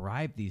can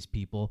bribe these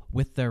people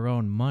with their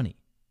own money,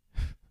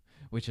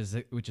 which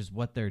is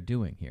what they're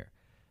doing here.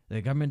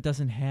 The government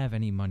doesn't have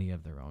any money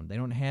of their own. They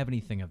don't have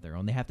anything of their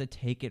own. They have to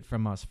take it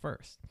from us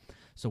first.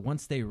 So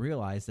once they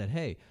realize that,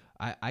 hey,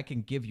 I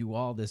can give you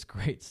all this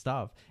great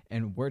stuff,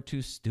 and we're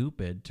too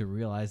stupid to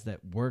realize that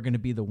we're going to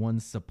be the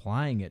ones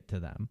supplying it to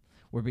them.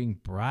 We're being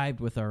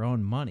bribed with our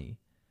own money.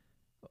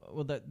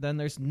 Well, then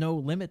there's no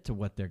limit to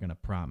what they're going to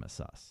promise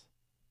us.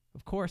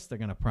 Of course, they're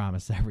going to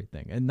promise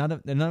everything, and none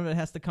of it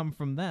has to come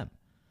from them.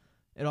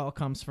 It all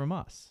comes from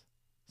us.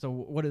 So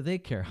what do they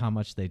care how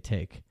much they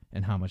take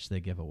and how much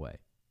they give away?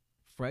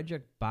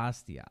 Frederick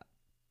Bastiat,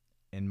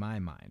 in my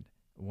mind,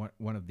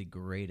 one of the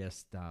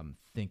greatest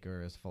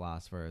thinkers,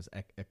 philosophers,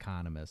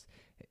 economists,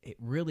 it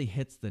really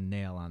hits the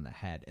nail on the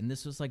head. And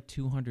this was like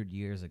 200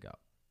 years ago,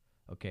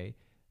 okay?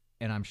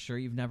 And I'm sure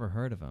you've never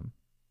heard of him.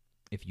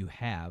 If you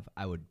have,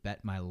 I would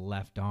bet my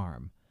left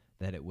arm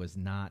that it was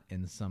not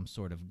in some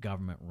sort of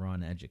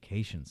government-run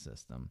education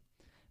system.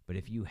 But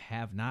if you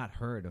have not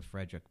heard of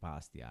Frederick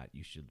Bastiat,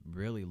 you should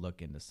really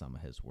look into some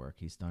of his work.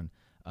 He's done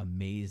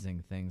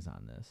amazing things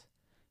on this.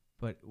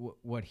 But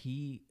what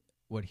he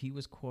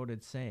was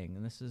quoted saying,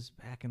 and this is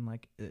back in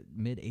like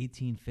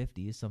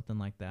mid-1850s, something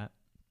like that.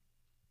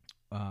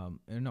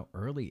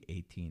 Early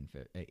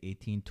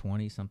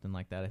 1820, something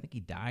like that. I think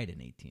he died in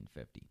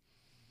 1850.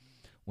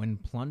 When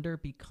plunder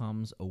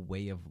becomes a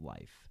way of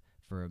life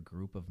for a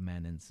group of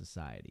men in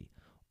society,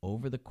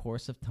 over the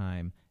course of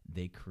time,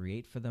 they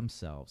create for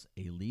themselves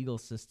a legal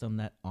system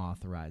that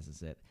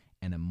authorizes it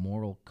and a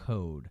moral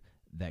code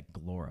that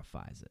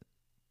glorifies it.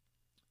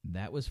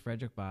 That was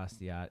Frederick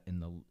Bastiat in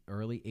the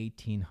early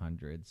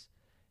 1800s.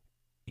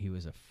 He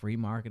was a free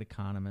market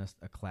economist,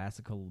 a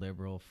classical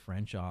liberal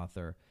French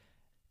author,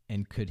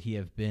 and could he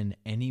have been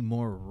any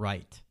more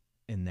right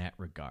in that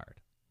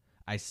regard?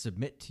 I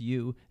submit to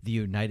you the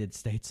United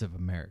States of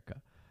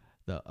America,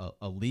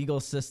 a legal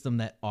system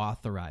that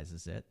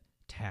authorizes it,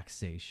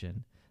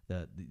 taxation,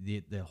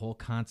 the whole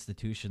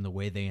Constitution, the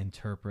way they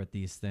interpret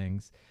these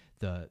things,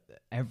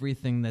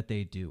 everything that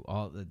they do,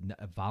 all the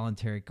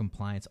voluntary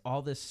compliance,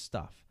 all this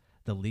stuff,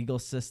 the legal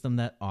system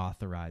that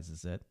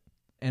authorizes it,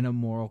 and a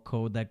moral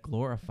code that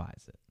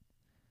glorifies it.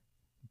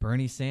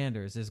 Bernie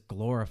Sanders is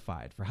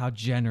glorified for how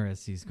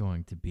generous he's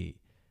going to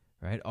be,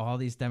 right? All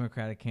these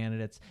Democratic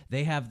candidates,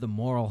 they have the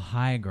moral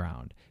high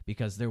ground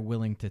because they're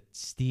willing to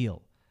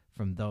steal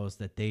from those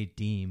that they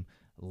deem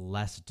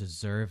less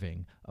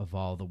deserving of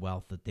all the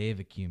wealth that they've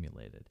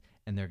accumulated.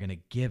 And they're going to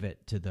give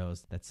it to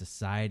those that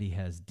society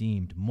has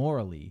deemed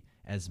morally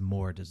as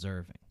more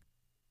deserving.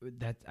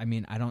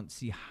 I don't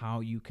see how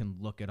you can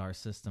look at our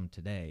system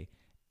today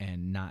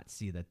and not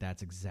see that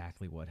that's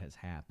exactly what has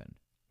happened,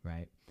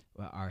 right?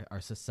 Our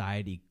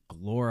society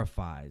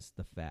glorifies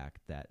the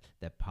fact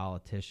that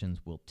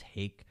politicians will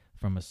take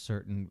from a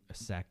certain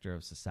sector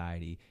of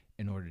society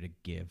in order to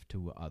give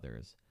to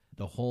others.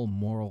 The whole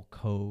moral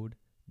code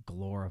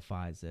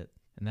glorifies it.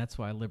 And that's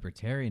why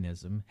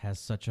libertarianism has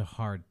such a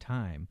hard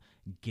time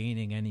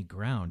gaining any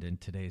ground in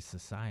today's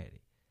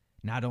society.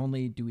 Not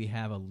only do we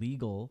have a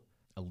legal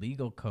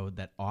code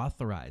that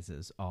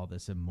authorizes all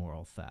this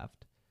immoral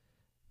theft,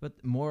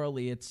 but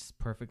morally it's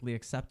perfectly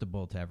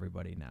acceptable to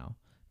everybody now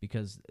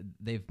because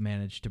they've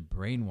managed to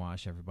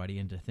brainwash everybody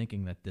into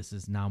thinking that this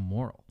is now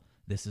moral.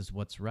 This is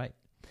what's right.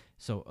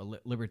 So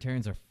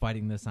libertarians are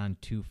fighting this on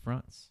two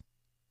fronts.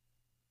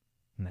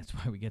 And that's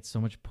why we get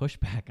so much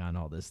pushback on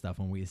all this stuff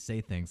when we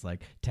say things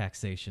like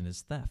taxation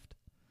is theft.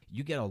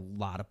 You get a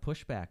lot of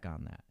pushback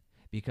on that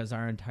because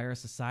our entire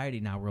society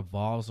now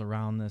revolves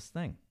around this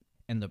thing.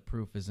 And the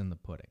proof is in the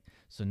pudding.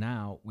 So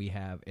now we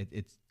have,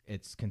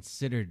 it's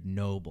considered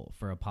noble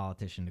for a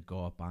politician to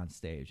go up on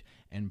stage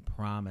and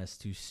promise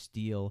to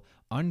steal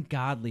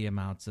ungodly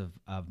amounts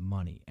of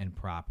money and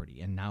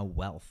property and now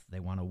wealth. They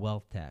want a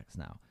wealth tax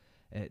now.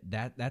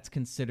 That's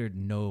considered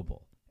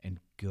noble and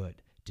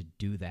good to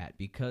do that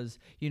because,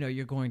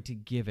 you're going to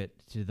give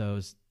it to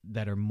those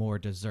that are more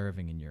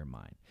deserving in your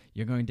mind.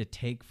 You're going to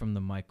take from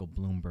the Michael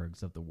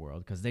Bloombergs of the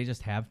world because they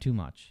just have too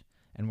much,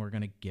 and we're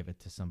going to give it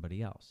to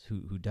somebody else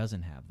who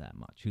doesn't have that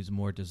much, who's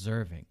more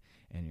deserving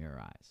in your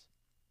eyes.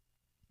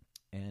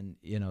 And,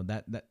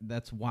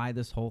 that's why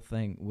this whole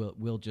thing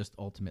will just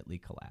ultimately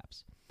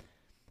collapse.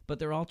 But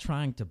they're all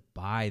trying to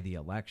buy the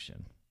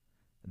election.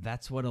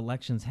 That's what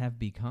elections have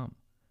become.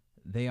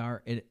 They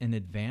are an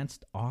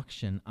advanced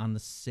auction on the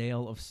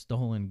sale of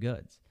stolen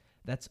goods.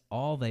 That's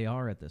all they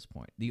are at this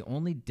point. The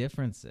only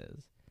difference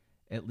is,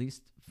 at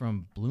least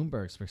from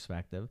Bloomberg's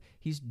perspective,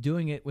 he's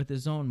doing it with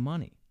his own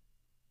money.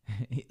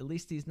 At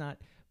least he's not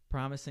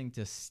promising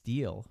to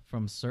steal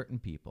from certain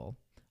people,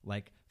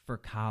 like for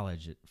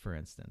college, for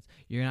instance.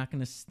 You're not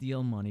going to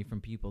steal money from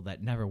people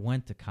that never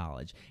went to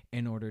college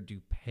in order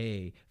to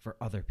pay for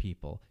other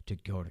people to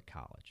go to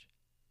college.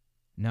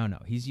 No,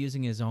 he's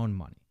using his own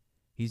money.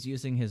 He's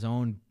using his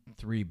own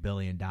 $3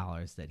 billion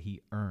that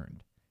he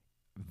earned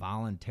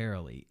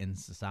voluntarily in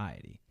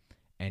society,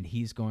 and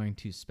he's going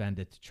to spend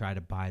it to try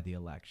to buy the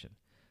election.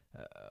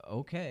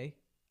 Okay.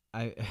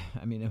 I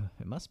mean,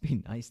 it must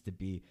be nice to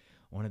be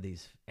one of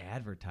these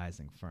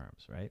advertising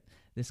firms, right?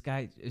 This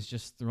guy is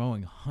just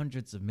throwing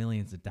hundreds of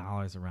millions of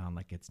dollars around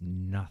like it's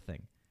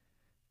nothing.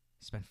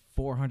 He spent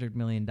 $400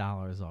 million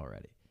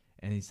already.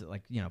 And he's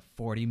like,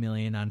 40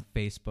 million on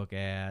Facebook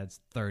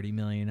ads, 30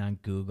 million on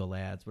Google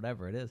ads,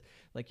 whatever it is.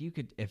 Like, you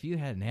could, if you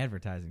had an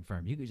advertising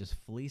firm, you could just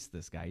fleece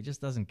this guy. He just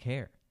doesn't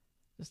care.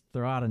 Just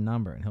throw out a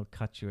number and he'll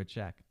cut you a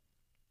check.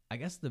 I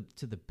guess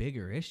to the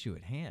bigger issue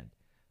at hand,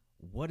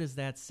 what does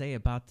that say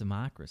about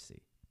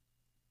democracy,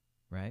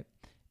 right?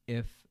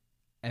 If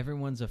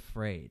everyone's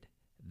afraid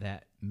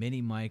that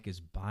Mini Mike is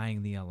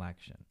buying the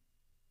election,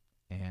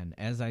 and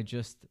as I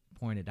just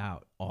pointed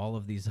out, all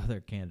of these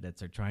other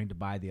candidates are trying to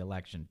buy the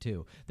election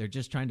too. They're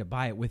just trying to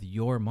buy it with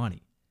your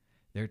money.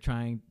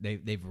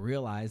 They've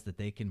realized that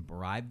they can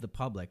bribe the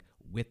public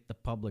with the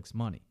public's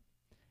money.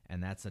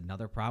 And that's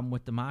another problem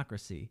with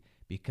democracy,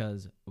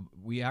 because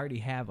we already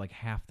have like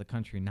half the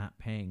country not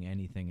paying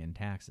anything in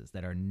taxes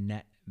that are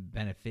net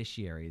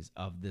beneficiaries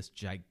of this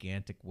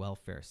gigantic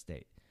welfare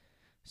state.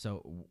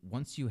 So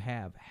once you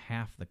have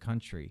half the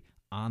country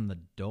on the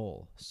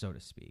dole, so to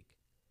speak,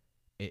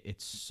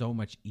 it's so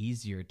much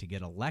easier to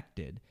get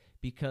elected,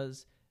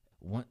 because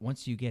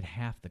once you get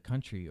half the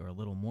country, or a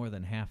little more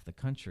than half the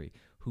country,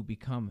 who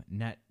become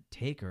net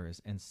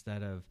takers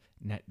instead of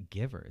net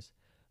givers,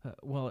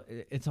 well,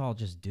 it's all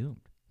just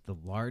doomed. The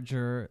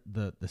larger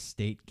the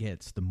state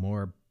gets, the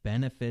more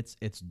benefits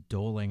it's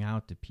doling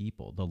out to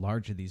people. The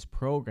larger these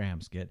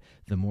programs get,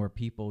 the more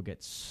people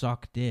get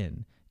sucked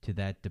in to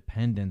that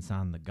dependence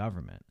on the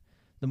government,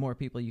 the more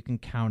people you can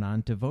count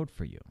on to vote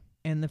for you,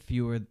 and the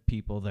fewer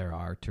people there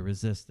are to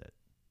resist it.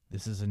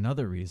 This is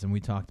another reason,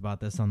 we talked about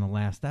this on the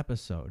last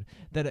episode,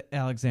 that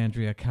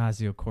Alexandria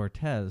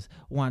Ocasio-Cortez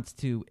wants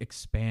to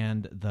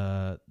expand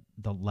the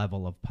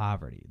level of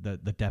poverty, the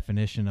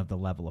definition of the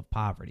level of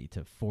poverty,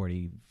 to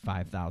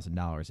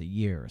 $45,000 a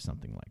year or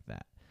something like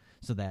that,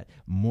 so that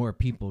more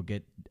people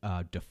get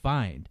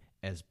defined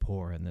as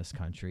poor in this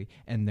country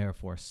and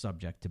therefore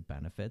subject to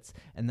benefits,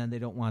 and then they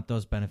don't want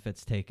those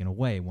benefits taken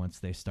away once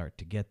they start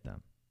to get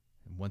them.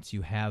 And once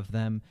you have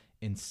them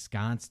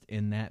ensconced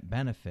in that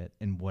benefit,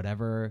 in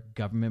whatever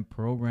government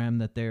program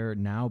that they're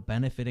now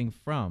benefiting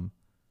from,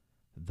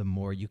 the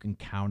more you can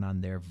count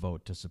on their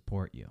vote to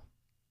support you.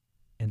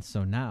 And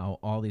so now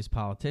all these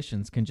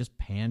politicians can just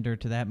pander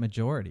to that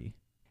majority.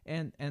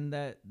 And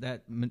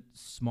that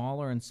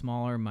smaller and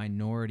smaller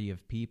minority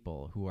of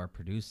people who are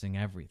producing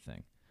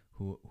everything,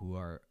 who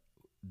are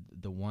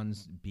the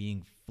ones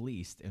being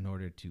fleeced in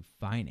order to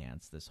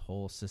finance this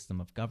whole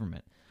system of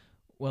government,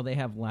 well, they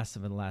have less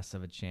of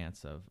a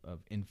chance of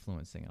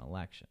influencing an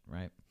election,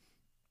 right?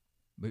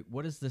 But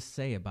what does this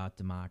say about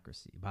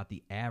democracy, about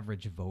the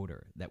average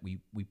voter, that we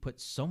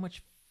put so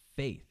much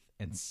faith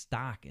and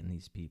stock in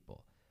these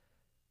people?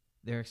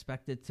 They're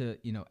expected to,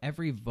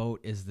 every vote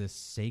is this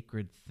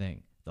sacred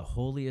thing, the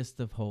holiest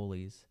of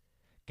holies.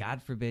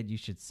 God forbid you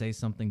should say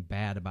something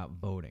bad about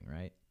voting,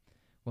 right?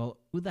 Well,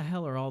 who the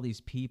hell are all these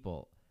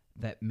people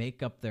that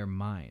make up their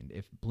mind?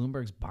 If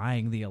Bloomberg's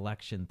buying the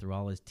election through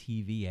all his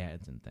TV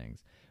ads and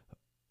things,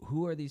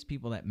 who are these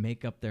people that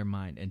make up their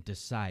mind and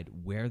decide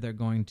where they're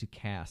going to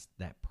cast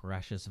that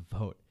precious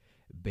vote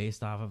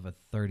based off of a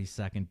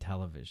 30-second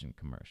television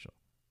commercial,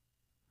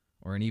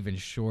 or an even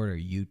shorter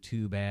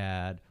YouTube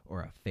ad,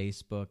 or a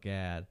Facebook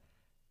ad?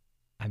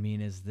 I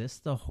mean, is this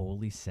the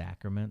holy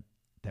sacrament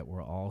that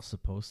we're all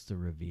supposed to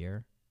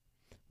revere,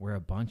 where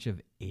a bunch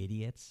of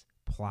idiots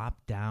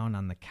plop down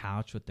on the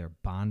couch with their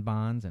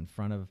bonbons in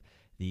front of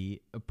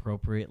the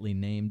appropriately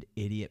named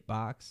idiot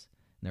box,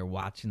 and they're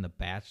watching The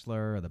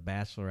Bachelor or The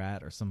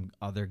Bachelorette or some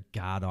other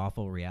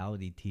god-awful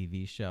reality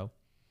TV show?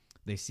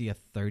 They see a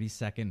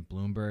 30-second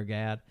Bloomberg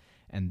ad,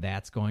 and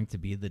that's going to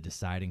be the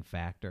deciding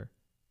factor.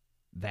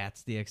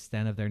 That's the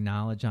extent of their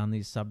knowledge on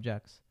these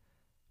subjects,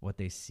 what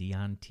they see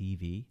on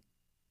TV.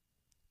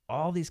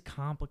 All these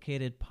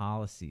complicated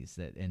policies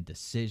and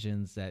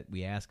decisions that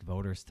we ask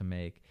voters to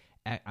make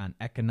on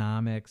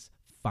economics,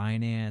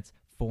 finance,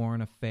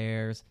 foreign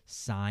affairs,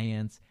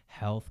 science,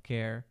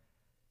 healthcare,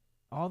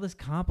 all this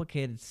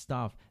complicated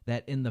stuff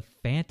that in the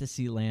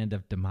fantasy land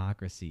of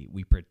democracy,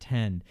 we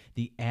pretend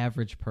the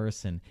average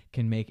person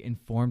can make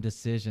informed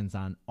decisions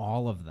on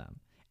all of them.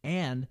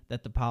 And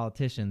that the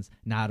politicians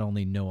not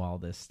only know all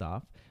this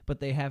stuff, but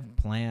they have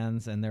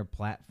plans and their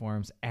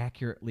platforms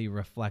accurately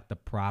reflect the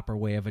proper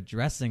way of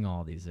addressing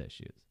all these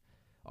issues.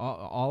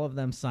 All of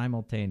them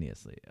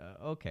simultaneously.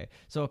 Okay,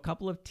 so a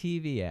couple of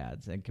TV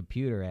ads and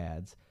computer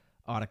ads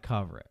ought to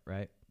cover it,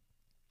 right?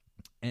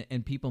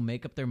 And people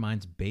make up their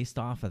minds based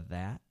off of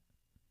that.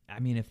 I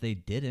mean, if they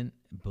didn't,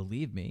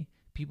 believe me,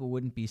 people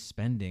wouldn't be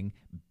spending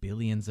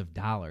billions of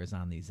dollars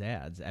on these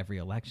ads every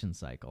election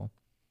cycle.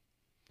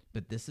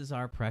 But this is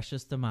our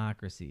precious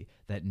democracy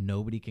that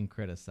nobody can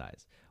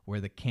criticize, where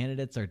the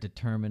candidates are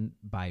determined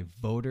by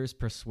voters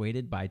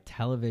persuaded by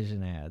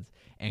television ads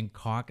and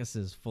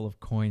caucuses full of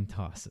coin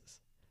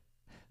tosses.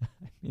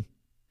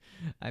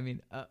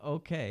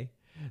 Okay,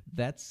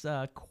 that's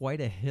quite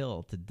a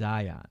hill to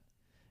die on.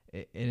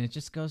 And it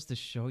just goes to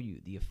show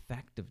you the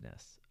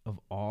effectiveness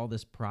of all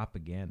this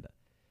propaganda.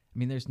 I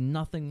mean, there's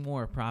nothing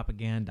more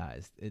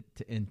propagandized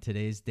in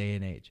today's day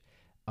and age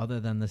other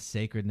than the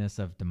sacredness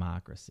of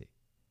democracy.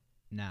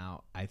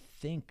 Now, I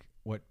think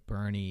what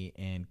Bernie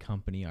and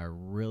company are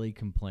really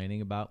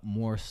complaining about,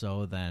 more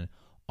so than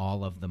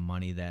all of the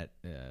money that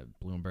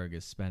Bloomberg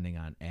is spending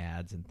on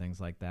ads and things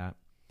like that,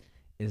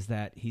 is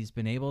that he's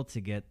been able to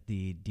get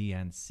the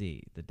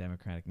DNC, the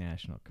Democratic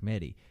National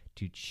Committee,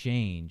 to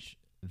change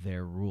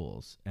their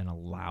rules and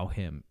allow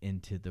him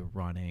into the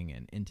running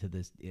and into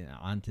this,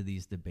 onto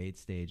these debate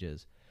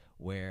stages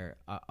where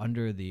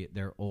under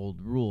their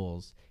old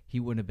rules, he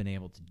wouldn't have been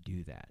able to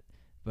do that.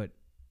 But,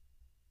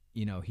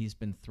 he's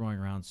been throwing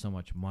around so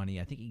much money.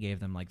 I think he gave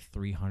them like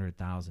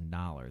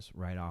 $300,000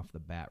 right off the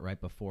bat,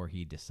 right before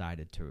he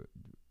decided to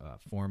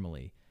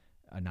formally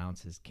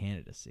announce his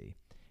candidacy.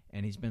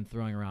 And he's been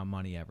throwing around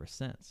money ever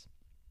since.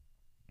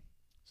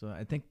 So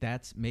I think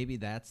that's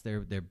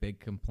their big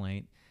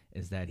complaint,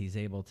 is that he's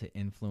able to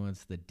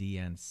influence the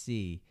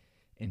DNC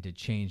into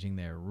changing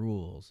their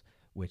rules,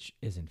 which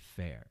isn't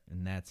fair.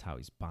 And that's how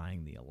he's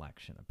buying the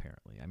election,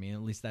 apparently. I mean,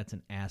 at least that's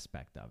an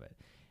aspect of it.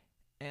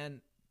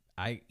 And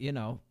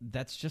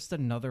that's just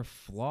another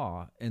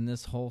flaw in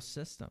this whole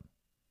system.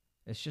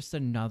 It's just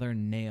another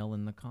nail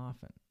in the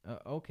coffin.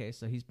 Okay,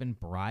 so he's been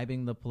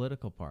bribing the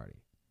political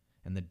party,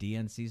 and the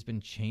DNC's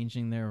been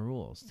changing their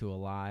rules to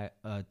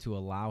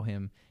allow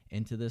him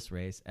into this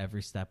race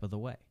every step of the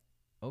way.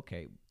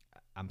 Okay,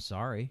 I'm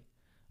sorry,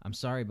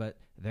 but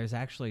there's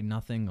actually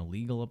nothing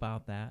illegal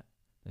about that.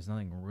 There's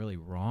nothing really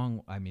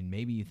wrong. I mean,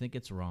 maybe you think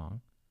it's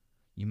wrong.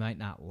 You might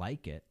not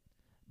like it.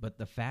 But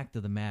the fact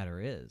of the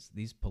matter is,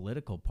 these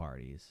political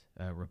parties,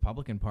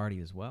 Republican Party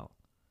as well,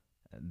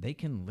 they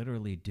can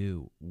literally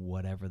do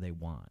whatever they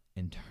want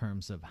in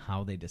terms of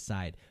how they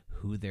decide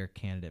who their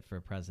candidate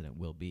for president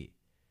will be.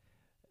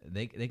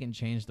 They can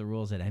change the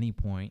rules at any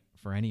point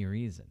for any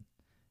reason.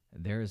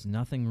 There is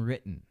nothing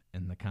written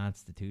in the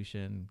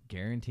Constitution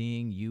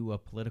guaranteeing you a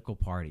political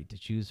party to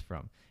choose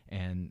from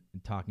and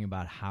talking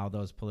about how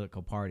those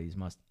political parties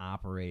must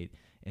operate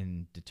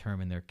and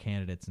determine their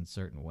candidates in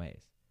certain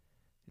ways.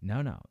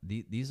 No.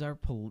 These are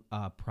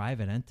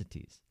private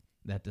entities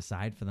that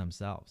decide for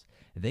themselves.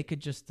 They could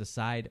just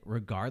decide,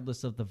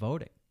 regardless of the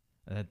voting,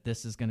 that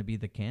this is going to be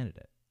the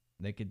candidate.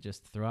 They could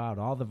just throw out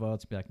all the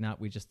votes, be like, no,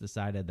 we just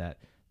decided that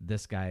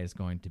this guy is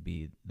going to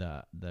be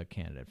the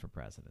candidate for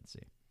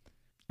presidency.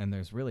 And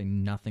there's really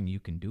nothing you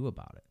can do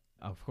about it.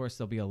 Of course,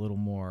 they'll be a little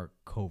more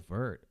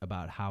covert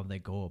about how they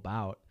go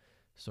about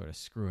sort of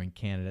screwing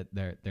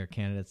their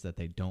candidates that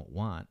they don't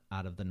want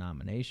out of the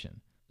nomination,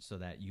 so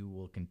that you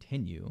will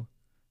continue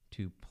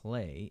to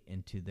play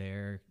into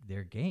their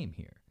game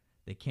here.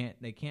 They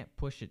can't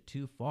push it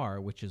too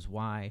far, which is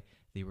why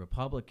the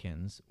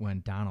Republicans,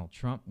 when Donald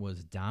Trump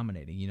was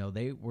dominating,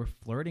 they were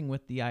flirting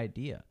with the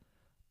idea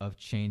of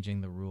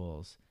changing the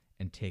rules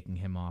and taking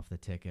him off the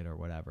ticket or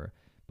whatever.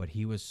 But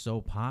he was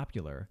so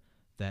popular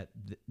that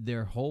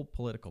their whole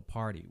political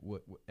party,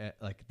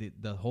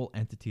 the whole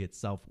entity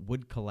itself,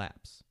 would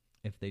collapse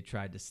if they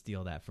tried to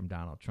steal that from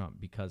Donald Trump,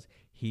 because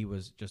he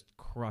was just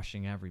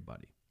crushing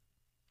everybody.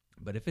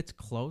 But if it's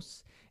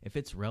close, if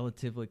it's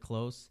relatively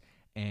close,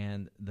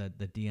 and the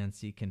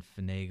DNC can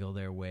finagle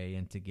their way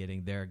into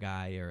getting their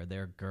guy or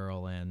their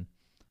girl in,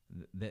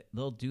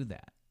 they'll do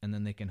that. And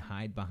then they can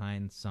hide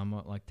behind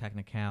somewhat like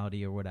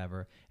technicality or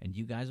whatever, and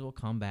you guys will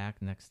come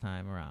back next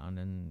time around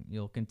and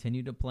you'll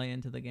continue to play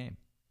into the game.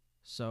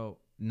 So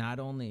not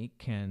only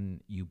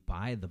can you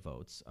buy the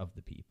votes of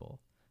the people,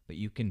 but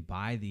you can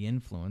buy the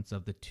influence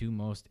of the two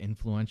most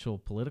influential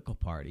political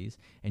parties,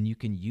 and you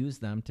can use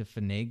them to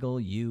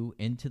finagle you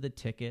into the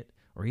ticket,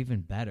 or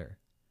even better,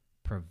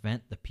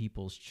 prevent the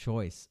people's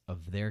choice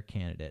of their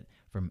candidate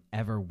from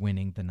ever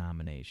winning the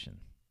nomination.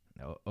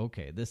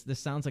 Okay, this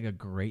sounds like a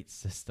great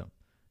system,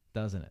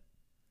 doesn't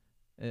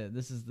it?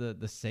 This is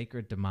the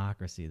sacred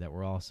democracy that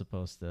we're all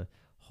supposed to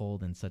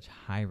hold in such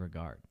high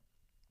regard.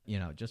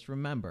 Just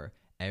remember,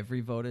 every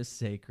vote is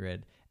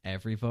sacred,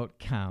 every vote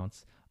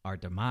counts, our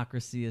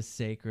democracy is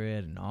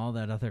sacred, and all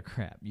that other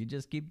crap. You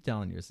just keep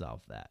telling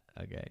yourself that,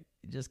 okay?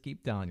 You just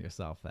keep telling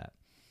yourself that.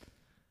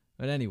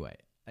 But anyway,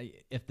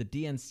 if the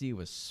DNC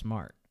was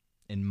smart,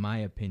 in my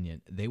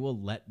opinion, they will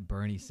let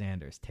Bernie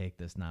Sanders take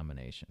this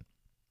nomination.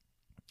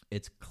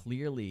 It's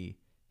clearly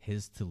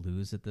his to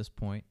lose at this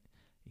point.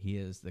 He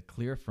is the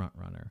clear front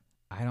runner.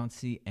 I don't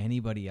see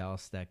anybody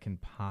else that can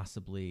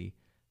possibly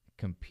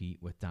compete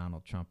with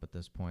Donald Trump at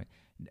this point,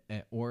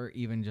 or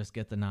even just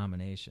get the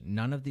nomination.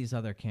 None of these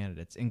other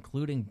candidates,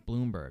 including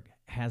Bloomberg,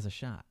 has a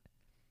shot.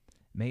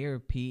 Mayor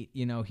Pete,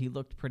 he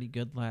looked pretty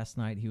good last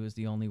night. He was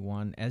the only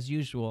one. As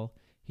usual,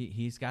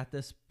 he's got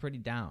this pretty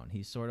down.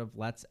 He sort of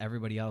lets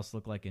everybody else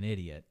look like an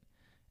idiot.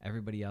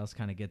 Everybody else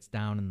kind of gets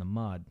down in the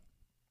mud,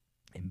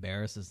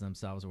 embarrasses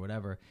themselves or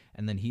whatever,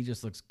 and then he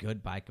just looks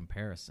good by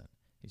comparison.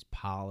 He's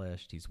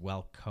polished. He's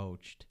well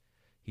coached.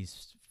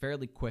 He's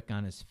fairly quick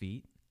on his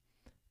feet.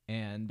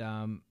 And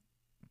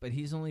but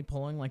he's only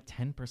polling like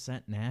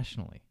 10%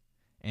 nationally,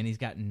 and he's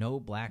got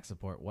no black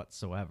support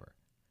whatsoever.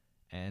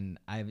 And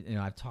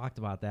I've talked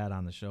about that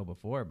on the show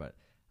before, but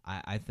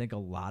I think a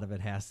lot of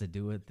it has to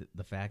do with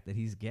the fact that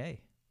he's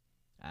gay.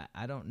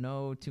 I don't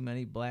know too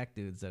many black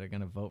dudes that are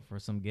going to vote for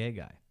some gay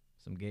guy,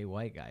 some gay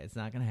white guy. It's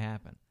not going to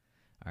happen.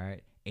 All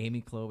right.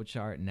 Amy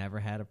Klobuchar never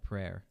had a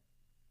prayer.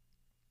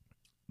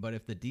 But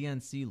if the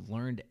DNC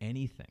learned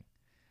anything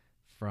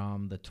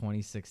from the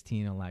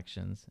 2016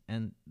 elections,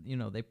 and,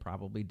 they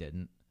probably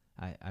didn't.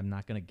 I'm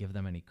not going to give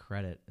them any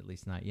credit, at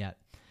least not yet.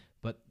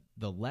 But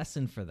the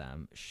lesson for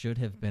them should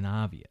have been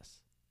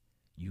obvious.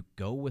 You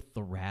go with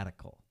the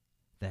radical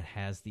that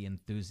has the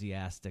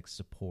enthusiastic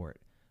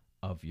support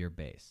of your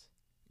base.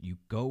 You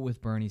go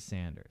with Bernie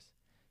Sanders.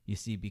 You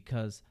see,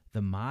 because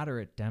the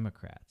moderate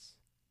Democrats,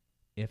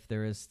 if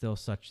there is still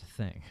such a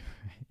thing,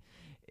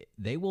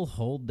 they will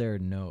hold their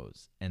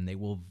nose and they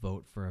will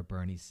vote for a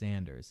Bernie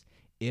Sanders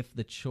if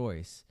the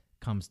choice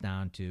comes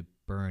down to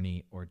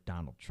Bernie or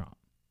Donald Trump.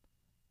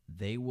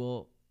 They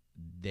will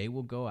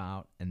go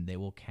out and they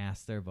will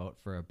cast their vote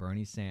for a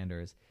Bernie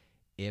Sanders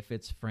if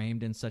it's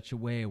framed in such a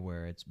way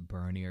where it's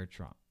Bernie or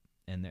Trump.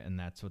 And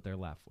that's what they're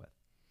left with.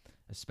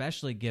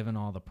 Especially given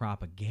all the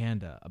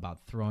propaganda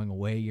about throwing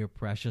away your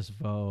precious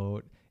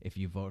vote if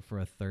you vote for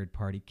a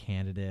third-party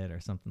candidate or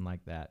something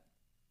like that.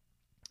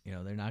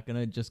 They're not going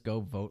to just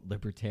go vote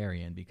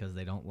Libertarian because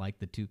they don't like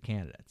the two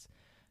candidates.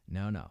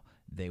 No.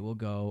 They will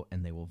go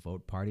and they will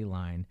vote party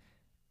line.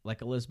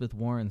 Like Elizabeth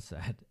Warren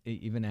said,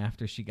 even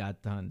after she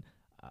got done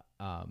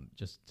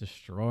just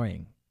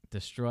destroying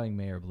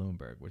Mayor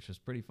Bloomberg, which was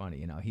pretty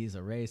funny. He's a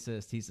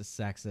racist, he's a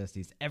sexist,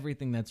 he's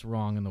everything that's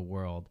wrong in the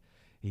world.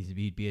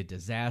 He'd be a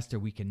disaster.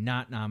 We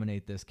cannot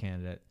nominate this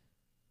candidate.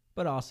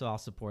 But also I'll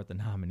support the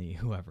nominee,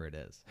 whoever it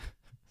is.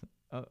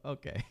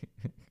 Okay.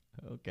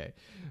 Okay.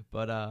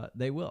 But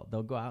they will.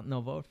 They'll go out and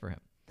they'll vote for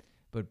him.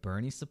 But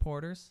Bernie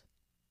supporters,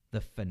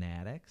 the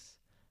fanatics,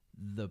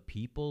 the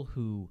people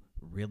who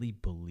really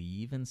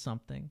believe in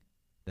something,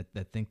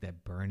 that think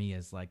that Bernie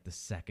is like the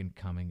second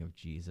coming of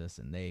Jesus,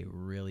 and they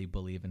really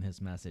believe in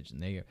his message,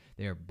 and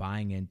they are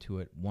buying into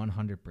it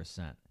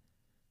 100%.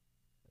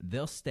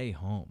 They'll stay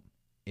home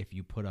if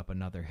you put up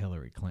another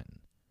Hillary Clinton.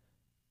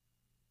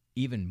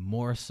 Even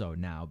more so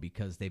now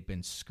because they've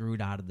been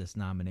screwed out of this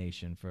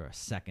nomination for a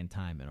second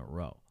time in a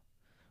row.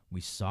 We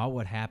saw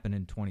what happened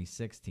in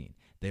 2016.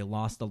 They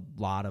lost a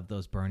lot of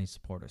those Bernie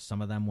supporters. Some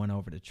of them went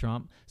over to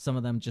Trump. Some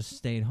of them just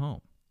stayed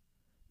home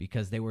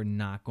because they were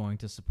not going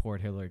to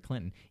support Hillary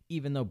Clinton,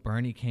 even though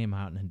Bernie came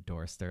out and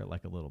endorsed her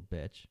like a little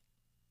bitch.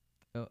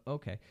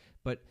 Okay,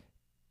 but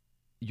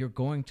you're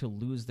going to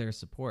lose their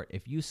support.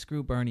 If you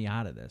screw Bernie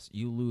out of this,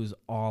 you lose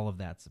all of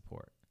that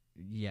support.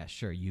 Yeah,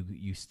 sure,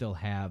 you still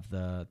have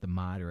the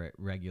moderate,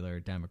 regular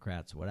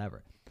Democrats,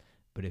 whatever.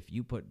 But if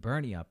you put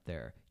Bernie up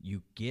there,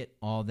 you get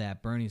all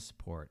that Bernie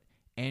support,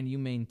 and you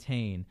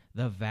maintain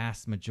the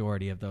vast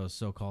majority of those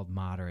so-called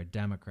moderate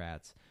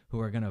Democrats who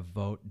are going to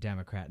vote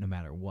Democrat no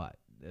matter what.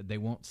 They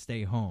won't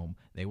stay home.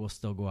 They will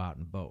still go out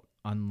and vote,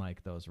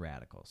 unlike those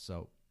radicals.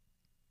 So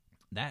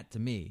that, to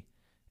me,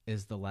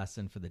 is the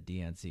lesson for the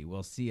DNC.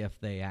 We'll see if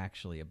they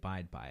actually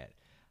abide by it.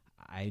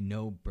 I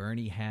know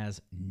Bernie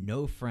has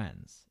no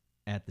friends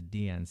at the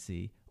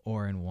DNC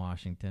or in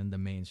Washington, the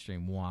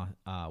mainstream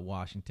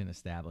Washington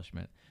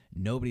establishment.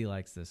 Nobody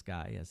likes this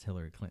guy, as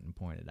Hillary Clinton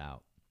pointed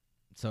out.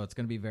 So it's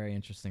going to be very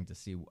interesting to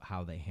see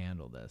how they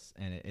handle this.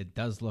 And it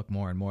does look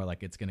more and more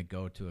like it's going to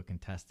go to a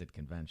contested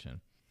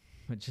convention.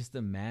 But just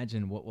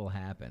imagine what will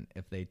happen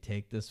if they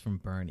take this from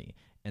Bernie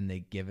and they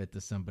give it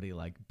to somebody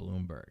like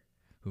Bloomberg,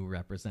 who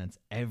represents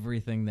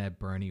everything that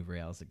Bernie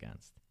rails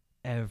against.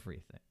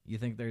 Everything. You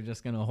think they're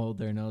just going to hold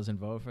their nose and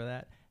vote for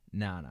that?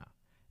 No.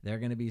 They're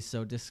going to be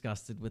so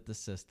disgusted with the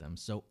system,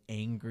 so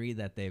angry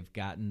that they've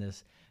gotten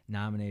this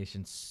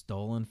nomination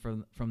stolen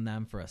from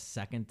them for a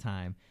second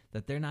time,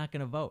 that they're not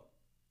going to vote.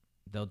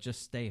 They'll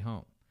just stay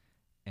home.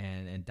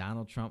 And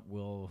Donald Trump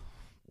will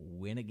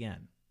win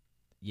again.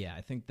 Yeah,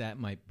 I think that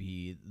might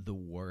be the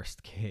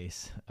worst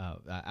case.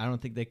 I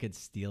don't think they could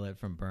steal it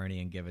from Bernie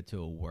and give it to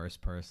a worse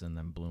person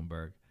than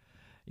Bloomberg.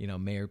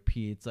 Mayor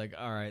Pete's like,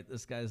 all right,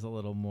 this guy's a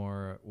little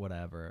more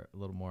whatever, a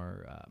little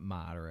more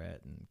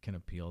moderate and can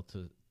appeal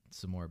to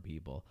some more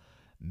people.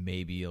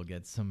 Maybe you'll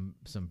get some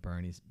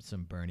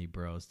Bernie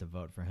bros to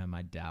vote for him.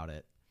 I doubt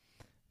it.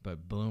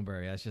 But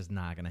Bloomberg, that's just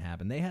not going to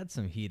happen. They had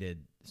some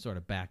heated sort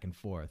of back and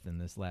forth in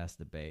this last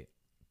debate,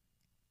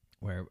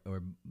 where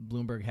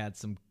Bloomberg had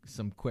some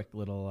quick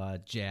little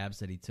jabs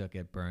that he took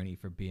at Bernie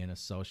for being a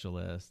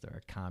socialist or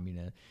a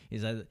communist.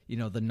 He's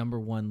the number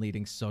one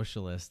leading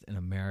socialist in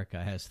America,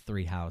 has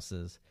 3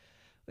 houses,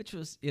 which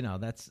was,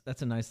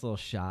 that's a nice little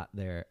shot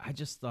there. I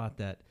just thought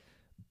that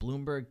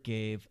Bloomberg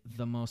gave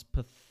the most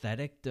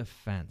pathetic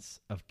defense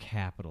of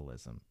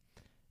capitalism,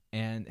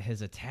 and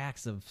his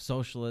attacks of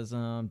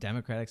socialism,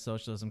 democratic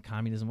socialism,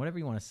 communism, whatever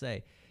you want to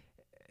say.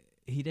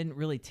 He didn't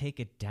really take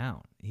it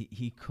down.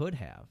 He could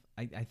have.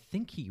 I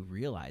think he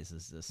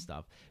realizes this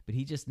stuff, but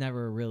he just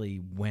never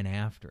really went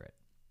after it.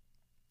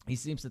 He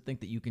seems to think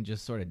that you can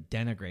just sort of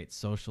denigrate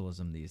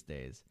socialism these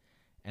days,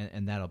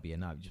 and that'll be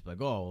enough. Just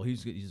like, oh, well,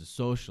 he's a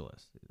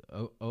socialist.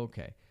 Oh,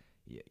 okay.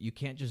 You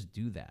can't just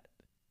do that.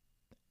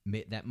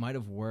 That might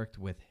have worked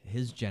with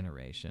his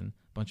generation,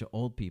 a bunch of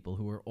old people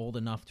who were old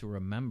enough to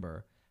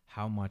remember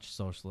how much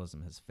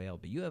socialism has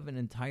failed. But you have an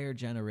entire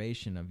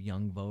generation of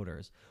young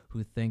voters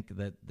who think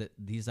that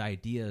these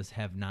ideas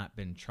have not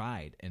been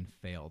tried and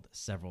failed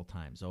several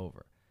times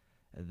over.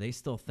 They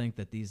still think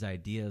that these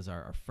ideas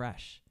are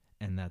fresh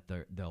and that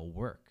they'll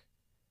work.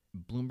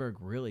 Bloomberg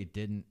really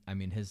didn't. I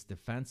mean, his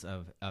defense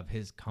of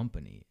his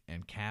company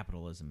and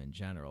capitalism in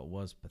general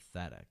was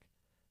pathetic.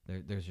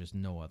 There's just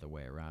no other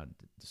way around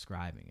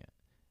describing it.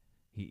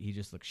 He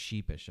just looks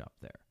sheepish up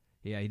there.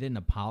 Yeah, he didn't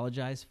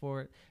apologize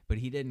for it, but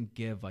he didn't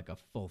give like a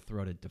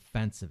full-throated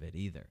defense of it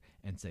either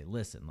and say,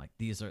 listen, like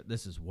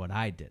this is what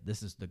I did.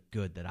 This is the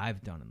good that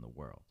I've done in the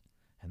world.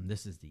 And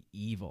this is the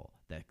evil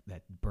that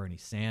Bernie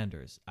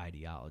Sanders'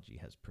 ideology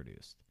has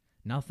produced.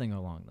 Nothing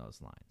along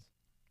those lines.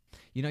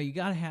 You know, you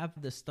got to have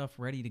this stuff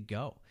ready to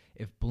go.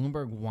 If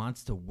Bloomberg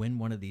wants to win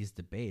one of these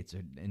debates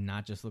and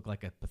not just look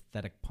like a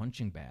pathetic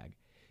punching bag,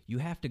 you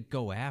have to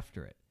go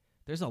after it.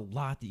 There's a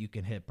lot that you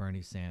can hit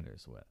Bernie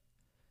Sanders with.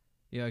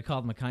 You know, he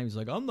called him a communist.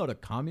 He's like, I'm not a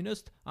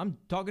communist. I'm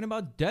talking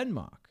about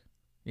Denmark.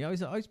 You know,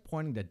 he's always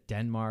pointing to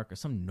Denmark or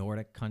some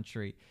Nordic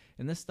country.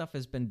 And this stuff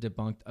has been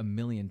debunked a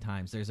million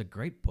times. There's a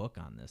great book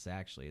on this,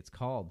 actually. It's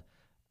called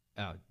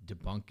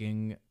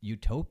Debunking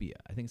Utopia.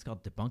 I think it's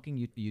called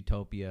Debunking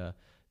Utopia,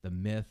 the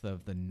myth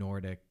of the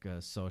Nordic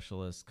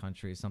socialist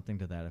countries, something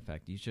to that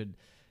effect. You should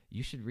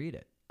read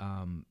it.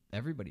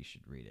 Everybody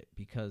should read it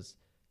because...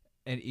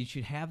 And you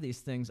should have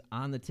these things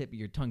on the tip of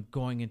your tongue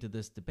going into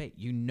this debate.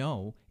 You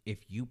know,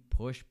 if you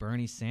push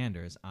Bernie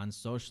Sanders on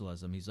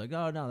socialism, he's like,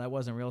 oh, no, that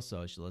wasn't real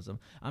socialism.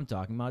 I'm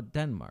talking about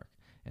Denmark.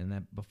 And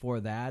that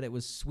before that, it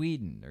was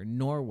Sweden or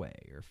Norway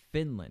or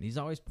Finland. He's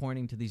always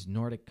pointing to these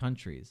Nordic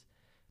countries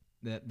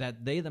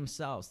that they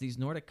themselves, these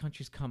Nordic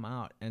countries come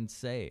out and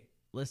say,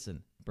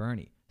 listen,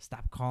 Bernie,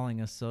 stop calling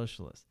us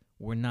socialists.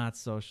 We're not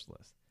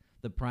socialists.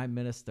 The prime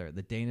minister,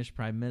 the Danish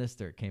prime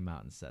minister came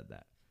out and said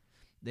that.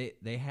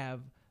 They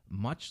have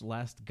much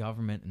less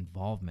government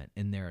involvement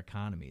in their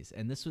economies.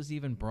 And this was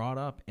even brought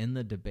up in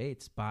the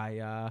debates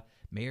by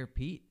Mayor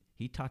Pete.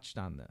 He touched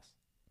on this.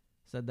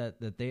 Said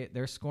that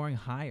they're scoring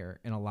higher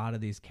in a lot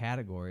of these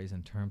categories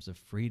in terms of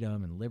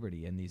freedom and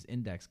liberty in these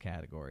index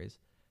categories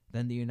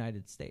than the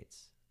United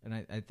States. And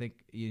I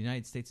think the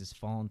United States has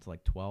fallen to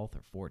like 12th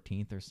or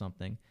 14th or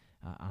something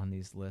on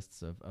these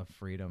lists of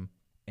freedom.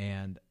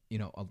 And, you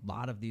know, a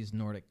lot of these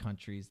Nordic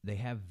countries, they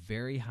have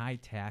very high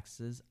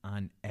taxes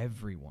on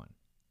everyone,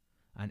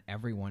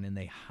 and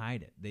they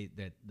hide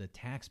it. The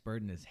tax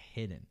burden is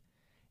hidden.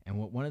 And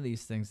one of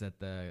these things that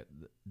the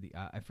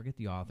I forget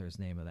the author's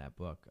name of that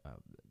book,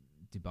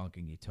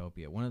 Debunking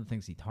Utopia. One of the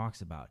things he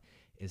talks about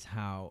is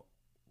how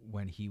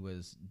when he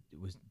was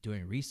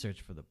doing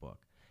research for the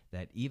book,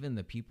 that even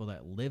the people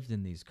that lived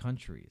in these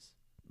countries,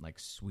 like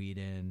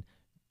Sweden,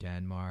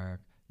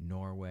 Denmark,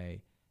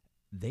 Norway,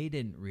 they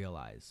didn't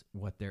realize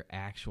what their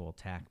actual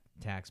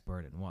tax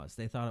burden was.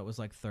 They thought it was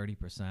like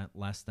 30%,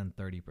 less than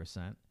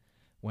 30%.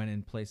 When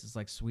in places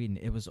like Sweden,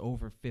 it was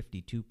over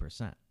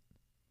 52%.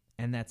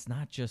 And that's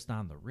not just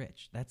on the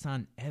rich. That's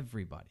on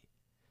everybody.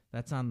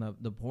 That's on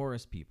the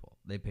poorest people.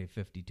 They pay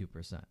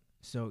 52%.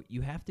 So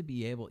you have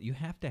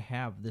to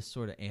have this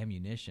sort of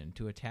ammunition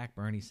to attack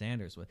Bernie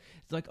Sanders with.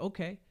 It's like,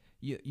 okay,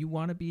 you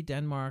want to be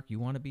Denmark, you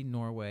want to be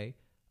Norway,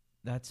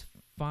 that's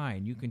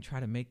fine. You can try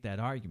to make that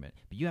argument,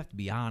 but you have to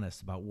be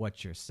honest about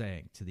what you're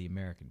saying to the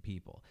American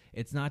people.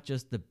 It's not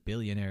just the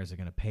billionaires are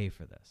going to pay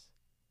for this.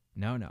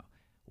 No.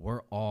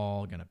 We're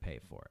all going to pay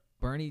for it.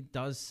 Bernie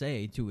does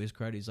say, to his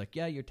credit, he's like,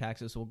 yeah, your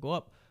taxes will go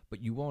up,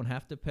 but you won't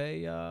have to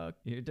pay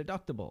your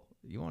deductible.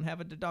 You won't have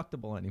a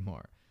deductible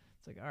anymore.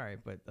 It's like, all right,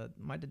 but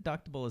my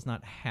deductible is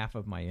not half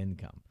of my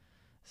income.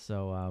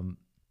 So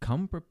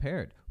come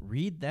prepared.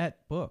 Read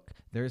that book.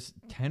 There's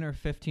 10 or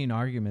 15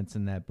 arguments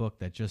in that book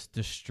that just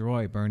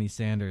destroy Bernie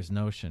Sanders'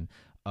 notion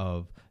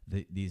of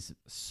these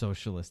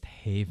socialist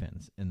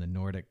havens in the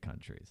Nordic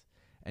countries.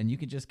 And you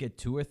can just get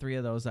 2 or 3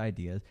 of those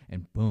ideas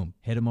and boom,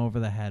 hit him over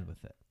the head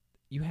with it.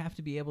 You have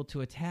to be able to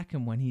attack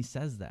him when he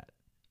says that.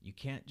 You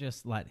can't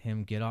just let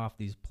him get off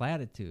these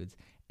platitudes.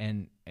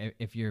 And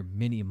if you're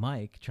Mini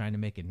Mike trying to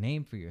make a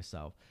name for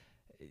yourself,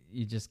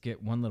 you just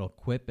get one little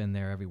quip in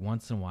there every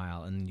once in a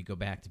while, and then you go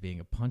back to being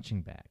a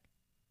punching bag.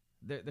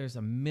 There's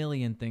a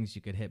million things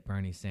you could hit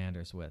Bernie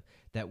Sanders with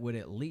that would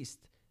at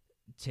least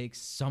take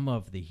some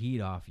of the heat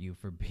off you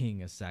for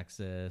being a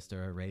sexist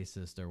or a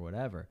racist or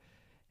whatever.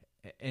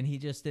 And he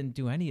just didn't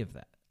do any of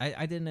that.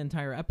 I did an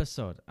entire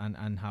episode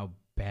on how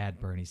bad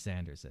Bernie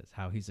Sanders is,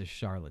 how he's a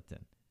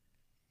charlatan.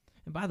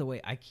 And by the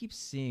way, I keep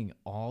seeing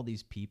all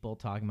these people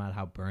talking about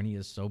how Bernie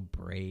is so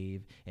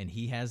brave and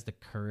he has the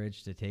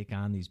courage to take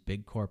on these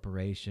big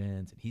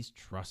corporations and he's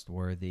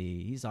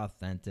trustworthy, he's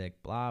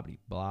authentic, blah, blah,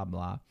 blah,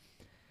 blah.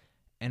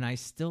 And I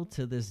still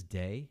to this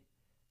day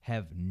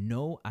have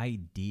no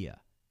idea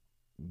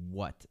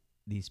what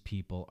these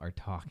people are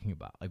talking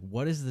about. Like,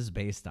 what is this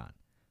based on?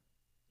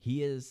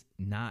 He is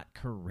not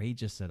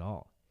courageous at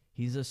all.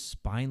 He's a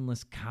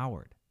spineless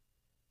coward.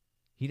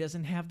 He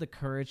doesn't have the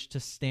courage to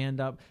stand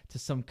up to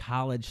some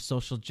college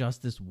social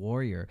justice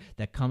warrior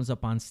that comes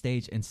up on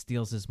stage and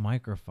steals his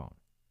microphone.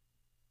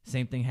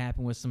 Same thing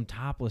happened with some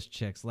topless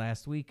chicks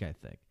last week, I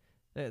think.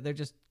 They're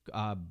just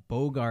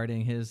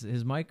bogarting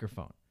his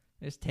microphone.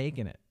 They're just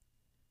taking it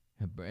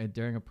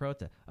during a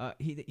protest.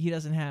 He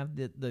doesn't have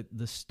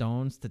the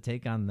stones to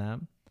take on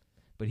them,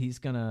 but he's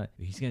gonna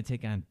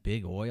take on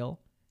big oil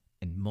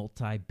and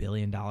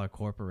multi-billion-dollar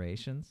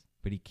corporations,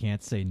 but he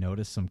can't say no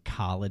to some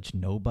college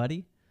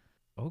nobody?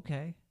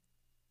 Okay.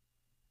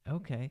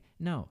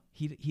 No,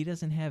 he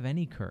doesn't have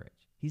any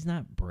courage. He's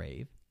not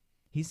brave.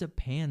 He's a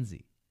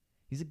pansy.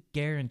 He's a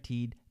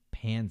guaranteed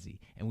pansy,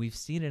 and we've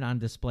seen it on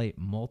display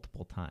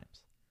multiple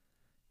times.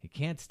 He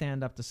can't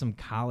stand up to some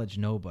college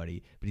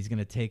nobody, but he's going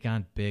to take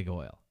on big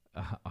oil.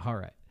 All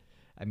right.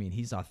 I mean,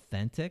 he's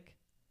authentic.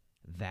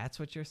 That's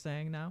what you're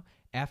saying now?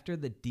 After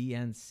the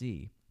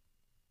DNC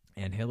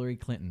and Hillary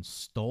Clinton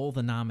stole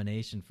the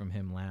nomination from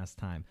him last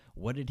time,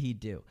 what did he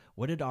do?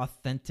 What did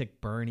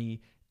authentic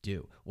Bernie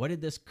do? What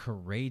did this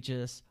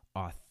courageous,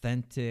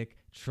 authentic,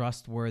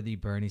 trustworthy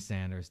Bernie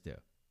Sanders do?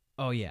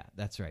 Oh, yeah,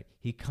 that's right.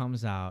 He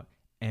comes out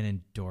and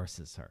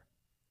endorses her.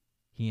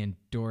 He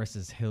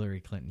endorses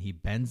Hillary Clinton. He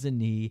bends a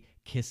knee,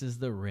 kisses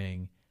the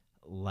ring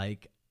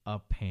like a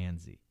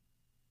pansy.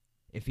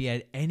 If he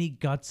had any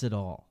guts at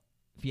all,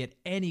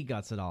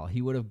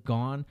 he would have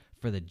gone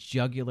for the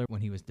jugular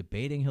when he was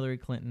debating Hillary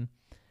Clinton.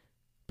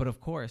 But of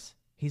course,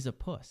 he's a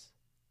puss.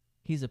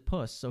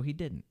 So he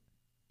didn't.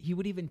 He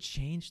would even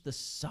change the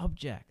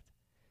subject.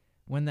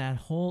 When that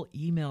whole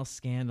email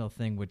scandal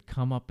thing would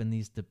come up in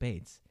these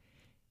debates,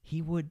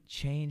 he would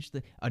change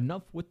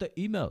enough with the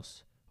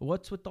emails.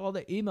 What's with all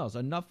the emails?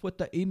 Enough with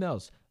the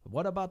emails.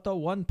 What about the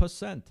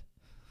 1%?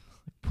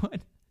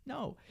 But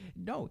no.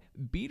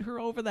 Beat her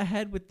over the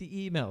head with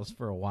the emails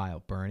for a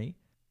while, Bernie.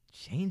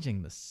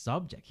 Changing the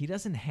subject. He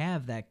doesn't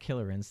have that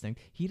killer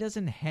instinct. He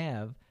doesn't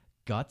have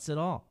guts at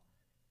all.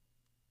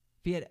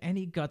 If he had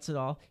any guts at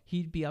all,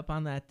 he'd be up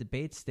on that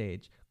debate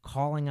stage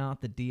calling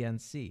out the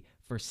DNC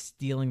for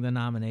stealing the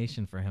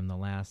nomination for him the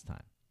last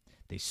time.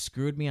 They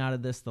screwed me out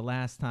of this the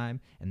last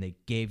time, and they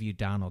gave you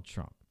Donald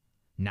Trump.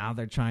 Now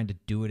they're trying to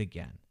do it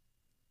again.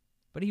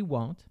 But he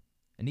won't,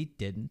 and he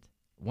didn't.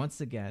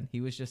 Once again, he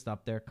was just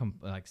up there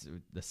like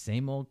the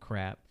same old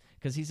crap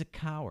because he's a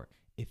coward.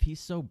 If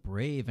he's so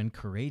brave and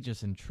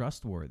courageous and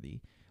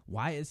trustworthy,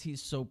 why is he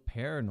so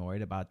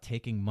paranoid about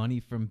taking money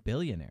from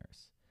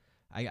billionaires?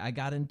 I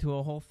got into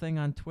a whole thing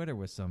on Twitter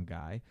with some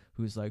guy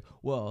who's like,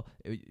 well,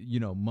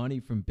 money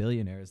from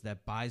billionaires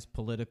that buys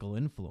political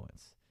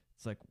influence.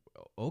 It's like,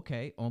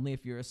 okay, only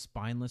if you're a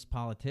spineless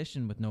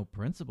politician with no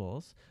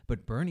principles.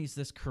 But Bernie's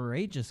this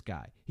courageous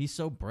guy. He's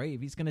so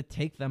brave. He's going to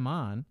take them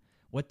on.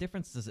 What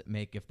difference does it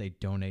make if they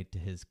donate to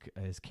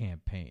his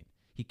campaign?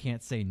 He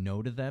can't say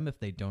no to them if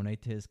they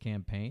donate to his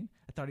campaign.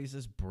 I thought he's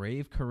this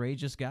brave,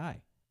 courageous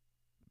guy.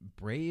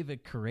 Brave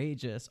and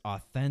courageous,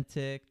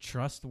 authentic,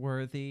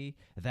 trustworthy.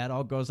 That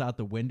all goes out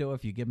the window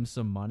if you give him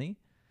some money.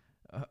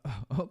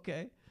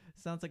 Okay,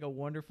 sounds like a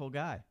wonderful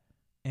guy.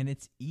 And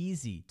it's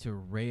easy to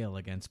rail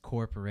against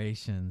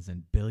corporations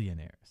and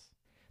billionaires.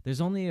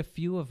 There's only a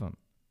few of them.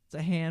 It's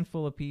a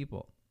handful of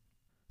people.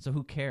 So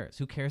who cares?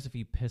 Who cares if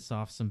you piss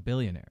off some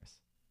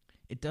billionaires?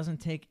 It doesn't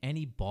take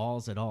any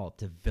balls at all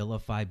to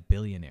vilify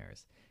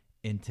billionaires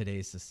in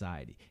today's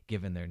society,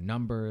 given their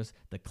numbers,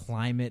 the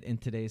climate in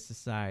today's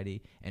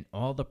society, and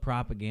all the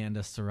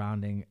propaganda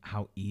surrounding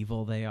how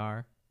evil they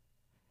are.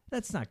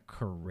 That's not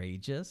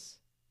courageous.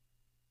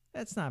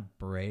 That's not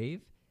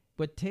brave.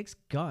 What takes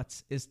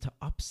guts is to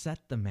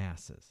upset the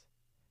masses,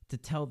 to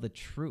tell the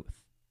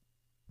truth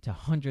to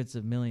hundreds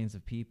of millions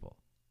of people,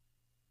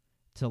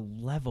 to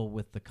level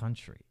with the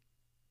country,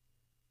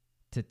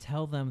 to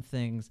tell them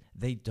things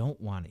they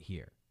don't want to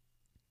hear.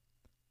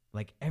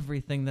 Like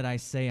everything that I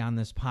say on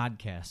this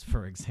podcast,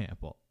 for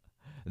example.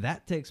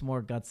 That takes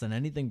more guts than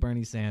anything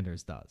Bernie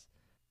Sanders does.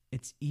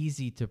 It's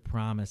easy to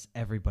promise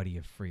everybody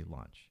a free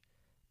lunch,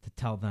 to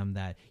tell them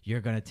that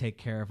you're going to take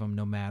care of them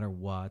no matter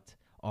what.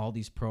 All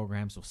these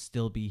programs will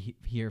still be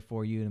here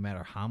for you no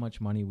matter how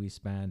much money we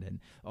spend. And,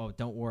 oh,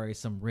 don't worry,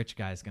 some rich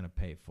guy's going to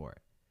pay for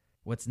it.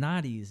 What's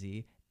not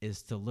easy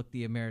is to look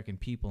the American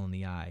people in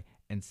the eye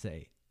and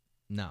say,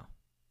 no.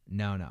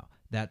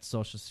 That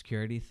Social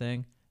Security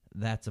thing,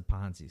 that's a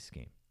Ponzi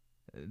scheme.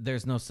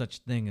 There's no such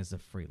thing as a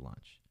free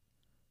lunch.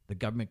 The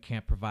government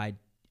can't provide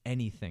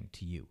anything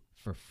to you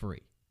for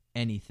free.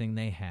 Anything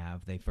they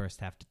have, they first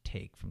have to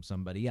take from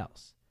somebody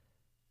else.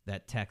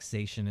 That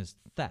taxation is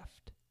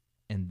theft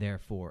and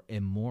therefore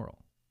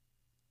immoral.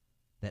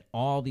 That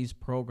all these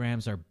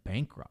programs are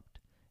bankrupt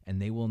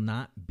and they will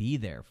not be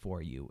there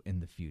for you in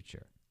the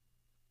future.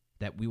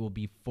 That we will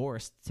be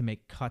forced to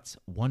make cuts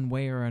one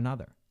way or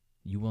another.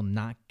 You will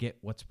not get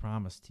what's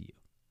promised to you.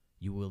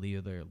 You will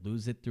either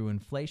lose it through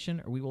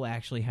inflation or we will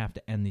actually have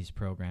to end these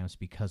programs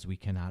because we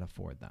cannot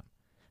afford them.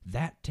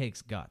 That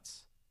takes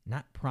guts.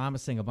 Not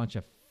promising a bunch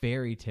of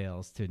fairy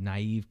tales to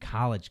naive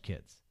college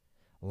kids.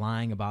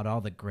 Lying about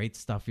all the great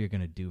stuff you're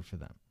going to do for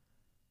them.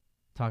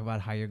 Talk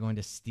about how you're going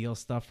to steal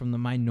stuff from the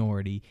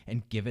minority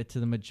and give it to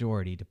the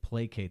majority to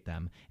placate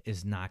them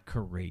is not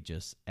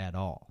courageous at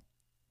all.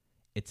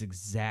 It's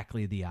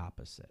exactly the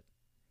opposite.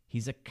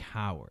 He's a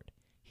coward.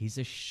 He's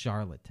a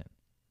charlatan.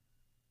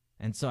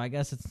 And so I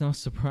guess it's no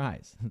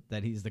surprise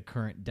that he's the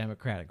current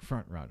Democratic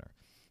frontrunner.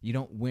 You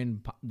don't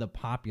win the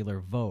popular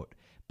vote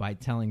by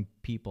telling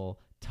people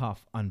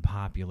tough,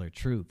 unpopular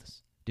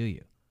truths, do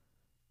you?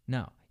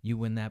 No, you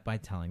win that by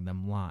telling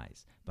them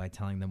lies, by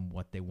telling them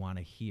what they want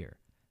to hear,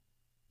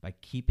 by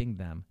keeping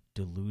them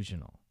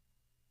delusional.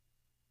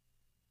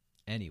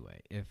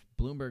 Anyway, if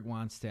Bloomberg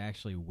wants to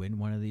actually win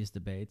one of these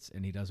debates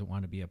and he doesn't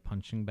want to be a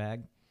punching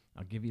bag,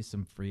 I'll give you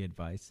some free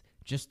advice.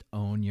 Just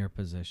own your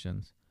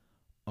positions.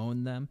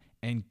 Own them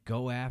and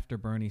go after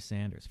Bernie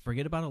Sanders.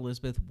 Forget about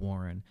Elizabeth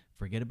Warren.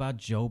 Forget about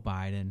Joe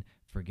Biden.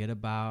 Forget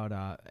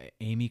about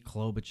Amy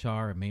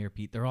Klobuchar and Mayor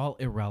Pete. They're all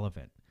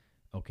irrelevant.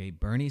 Okay,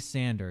 Bernie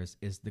Sanders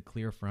is the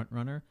clear front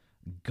runner.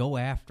 Go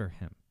after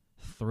him.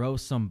 Throw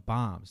some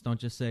bombs.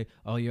 Don't just say,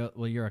 "Oh,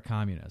 you're a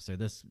communist," or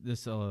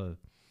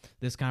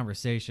this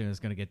conversation is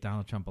going to get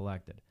Donald Trump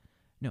elected.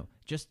 No,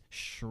 just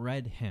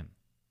shred him.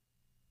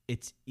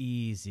 It's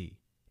easy.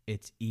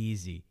 It's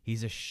easy.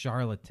 He's a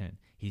charlatan.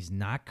 He's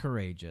not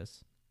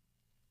courageous.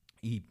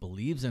 He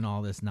believes in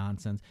all this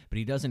nonsense, but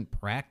he doesn't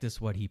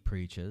practice what he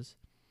preaches.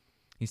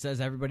 He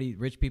says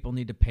rich people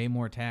need to pay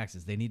more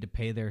taxes. They need to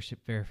pay their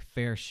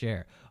fair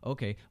share.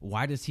 Okay,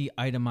 why does he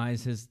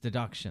itemize his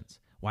deductions?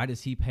 Why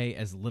does he pay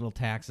as little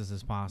taxes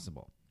as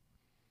possible?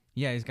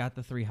 Yeah, he's got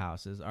the 3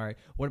 houses. All right,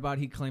 what about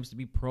he claims to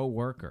be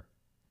pro-worker?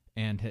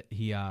 And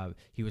he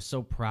was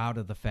so proud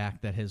of the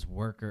fact that his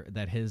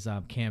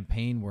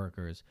campaign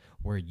workers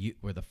were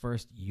the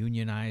first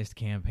unionized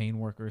campaign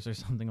workers or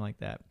something like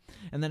that.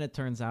 And then it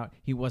turns out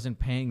he wasn't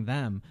paying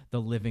them the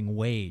living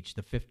wage,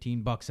 the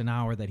 $15 an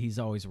hour that he's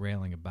always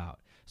railing about.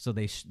 So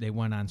they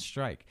went on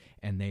strike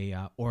and they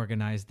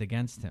organized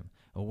against him.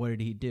 Well, what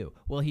did he do?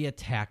 Well, he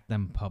attacked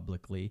them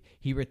publicly.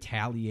 He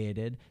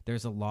retaliated.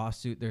 There's a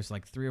lawsuit. There's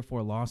like 3 or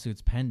 4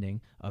 lawsuits pending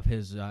of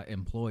his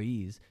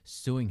employees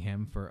suing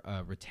him for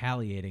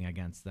retaliating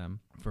against them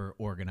for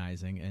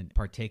organizing and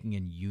partaking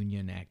in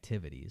union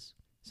activities.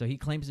 So he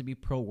claims to be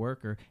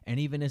pro-worker, and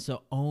even his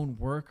own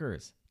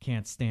workers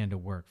can't stand to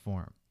work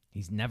for him.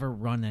 He's never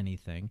run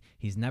anything.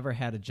 He's never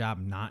had a job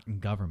not in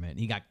government.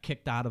 He got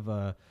kicked out of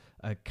a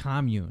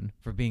commune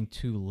for being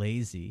too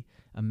lazy.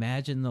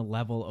 Imagine the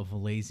level of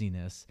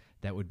laziness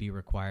that would be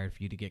required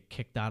for you to get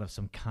kicked out of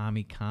some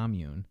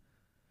commune.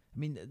 I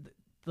mean,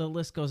 the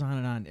list goes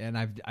on, and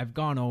I've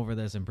gone over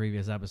this in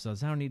previous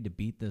episodes. I don't need to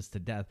beat this to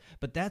death,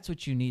 but that's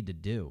what you need to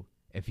do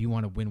if you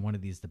want to win one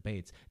of these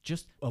debates.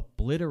 Just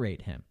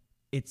obliterate him.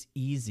 It's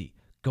easy.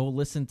 Go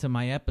listen to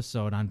my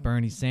episode on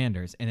Bernie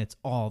Sanders, and it's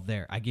all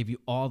there. I give you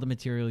all the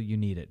material you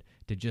needed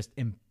to just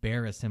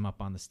embarrass him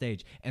up on the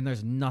stage, and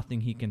there's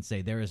nothing he can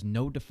say. There is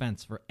no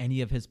defense for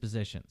any of his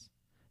positions.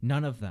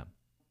 None of them.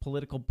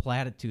 Political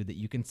platitude that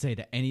you can say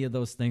to any of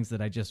those things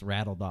that I just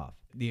rattled off.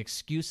 The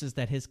excuses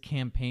that his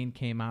campaign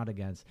came out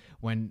against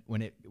when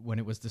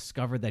it was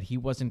discovered that he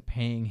wasn't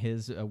paying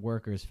his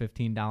workers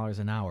 $15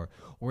 an hour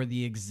were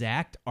the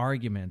exact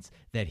arguments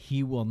that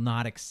he will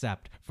not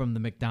accept from the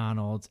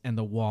McDonald's and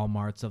the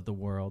Walmarts of the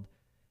world.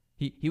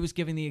 He was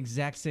giving the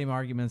exact same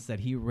arguments that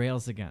he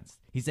rails against.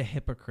 He's a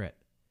hypocrite.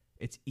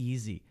 It's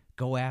easy.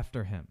 Go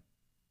after him.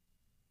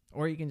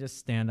 Or you can just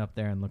stand up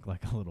there and look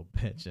like a little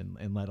bitch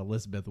and let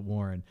Elizabeth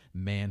Warren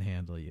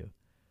manhandle you.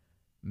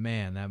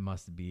 Man, that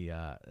must be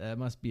a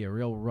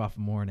real rough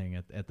morning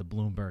at the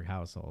Bloomberg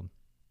household.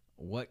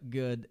 What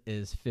good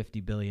is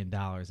 $50 billion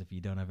if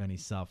you don't have any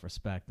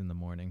self-respect in the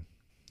morning?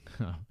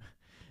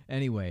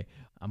 Anyway,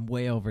 I'm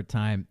way over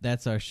time.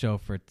 That's our show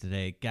for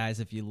today. Guys,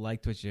 if you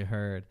liked what you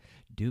heard,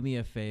 do me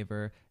a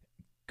favor.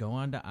 Go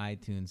on to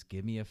iTunes,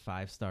 give me a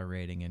 5-star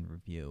rating and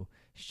review.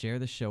 Share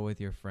the show with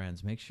your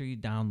friends. Make sure you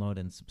download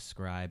and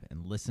subscribe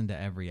and listen to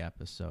every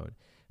episode.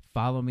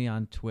 Follow me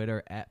on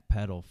Twitter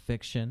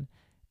 @PeddleFiction.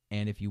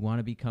 And if you want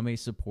to become a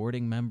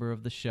supporting member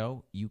of the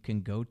show, you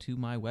can go to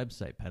my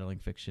website,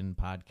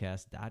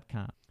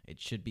 peddlingfictionpodcast.com. It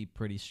should be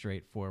pretty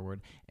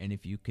straightforward. And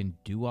if you can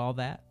do all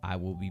that, I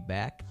will be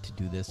back to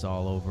do this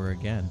all over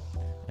again.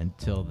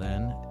 Until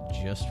then,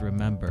 just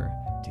remember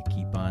to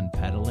keep on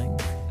peddling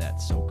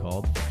that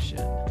so-called fiction.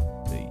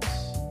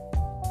 Peace.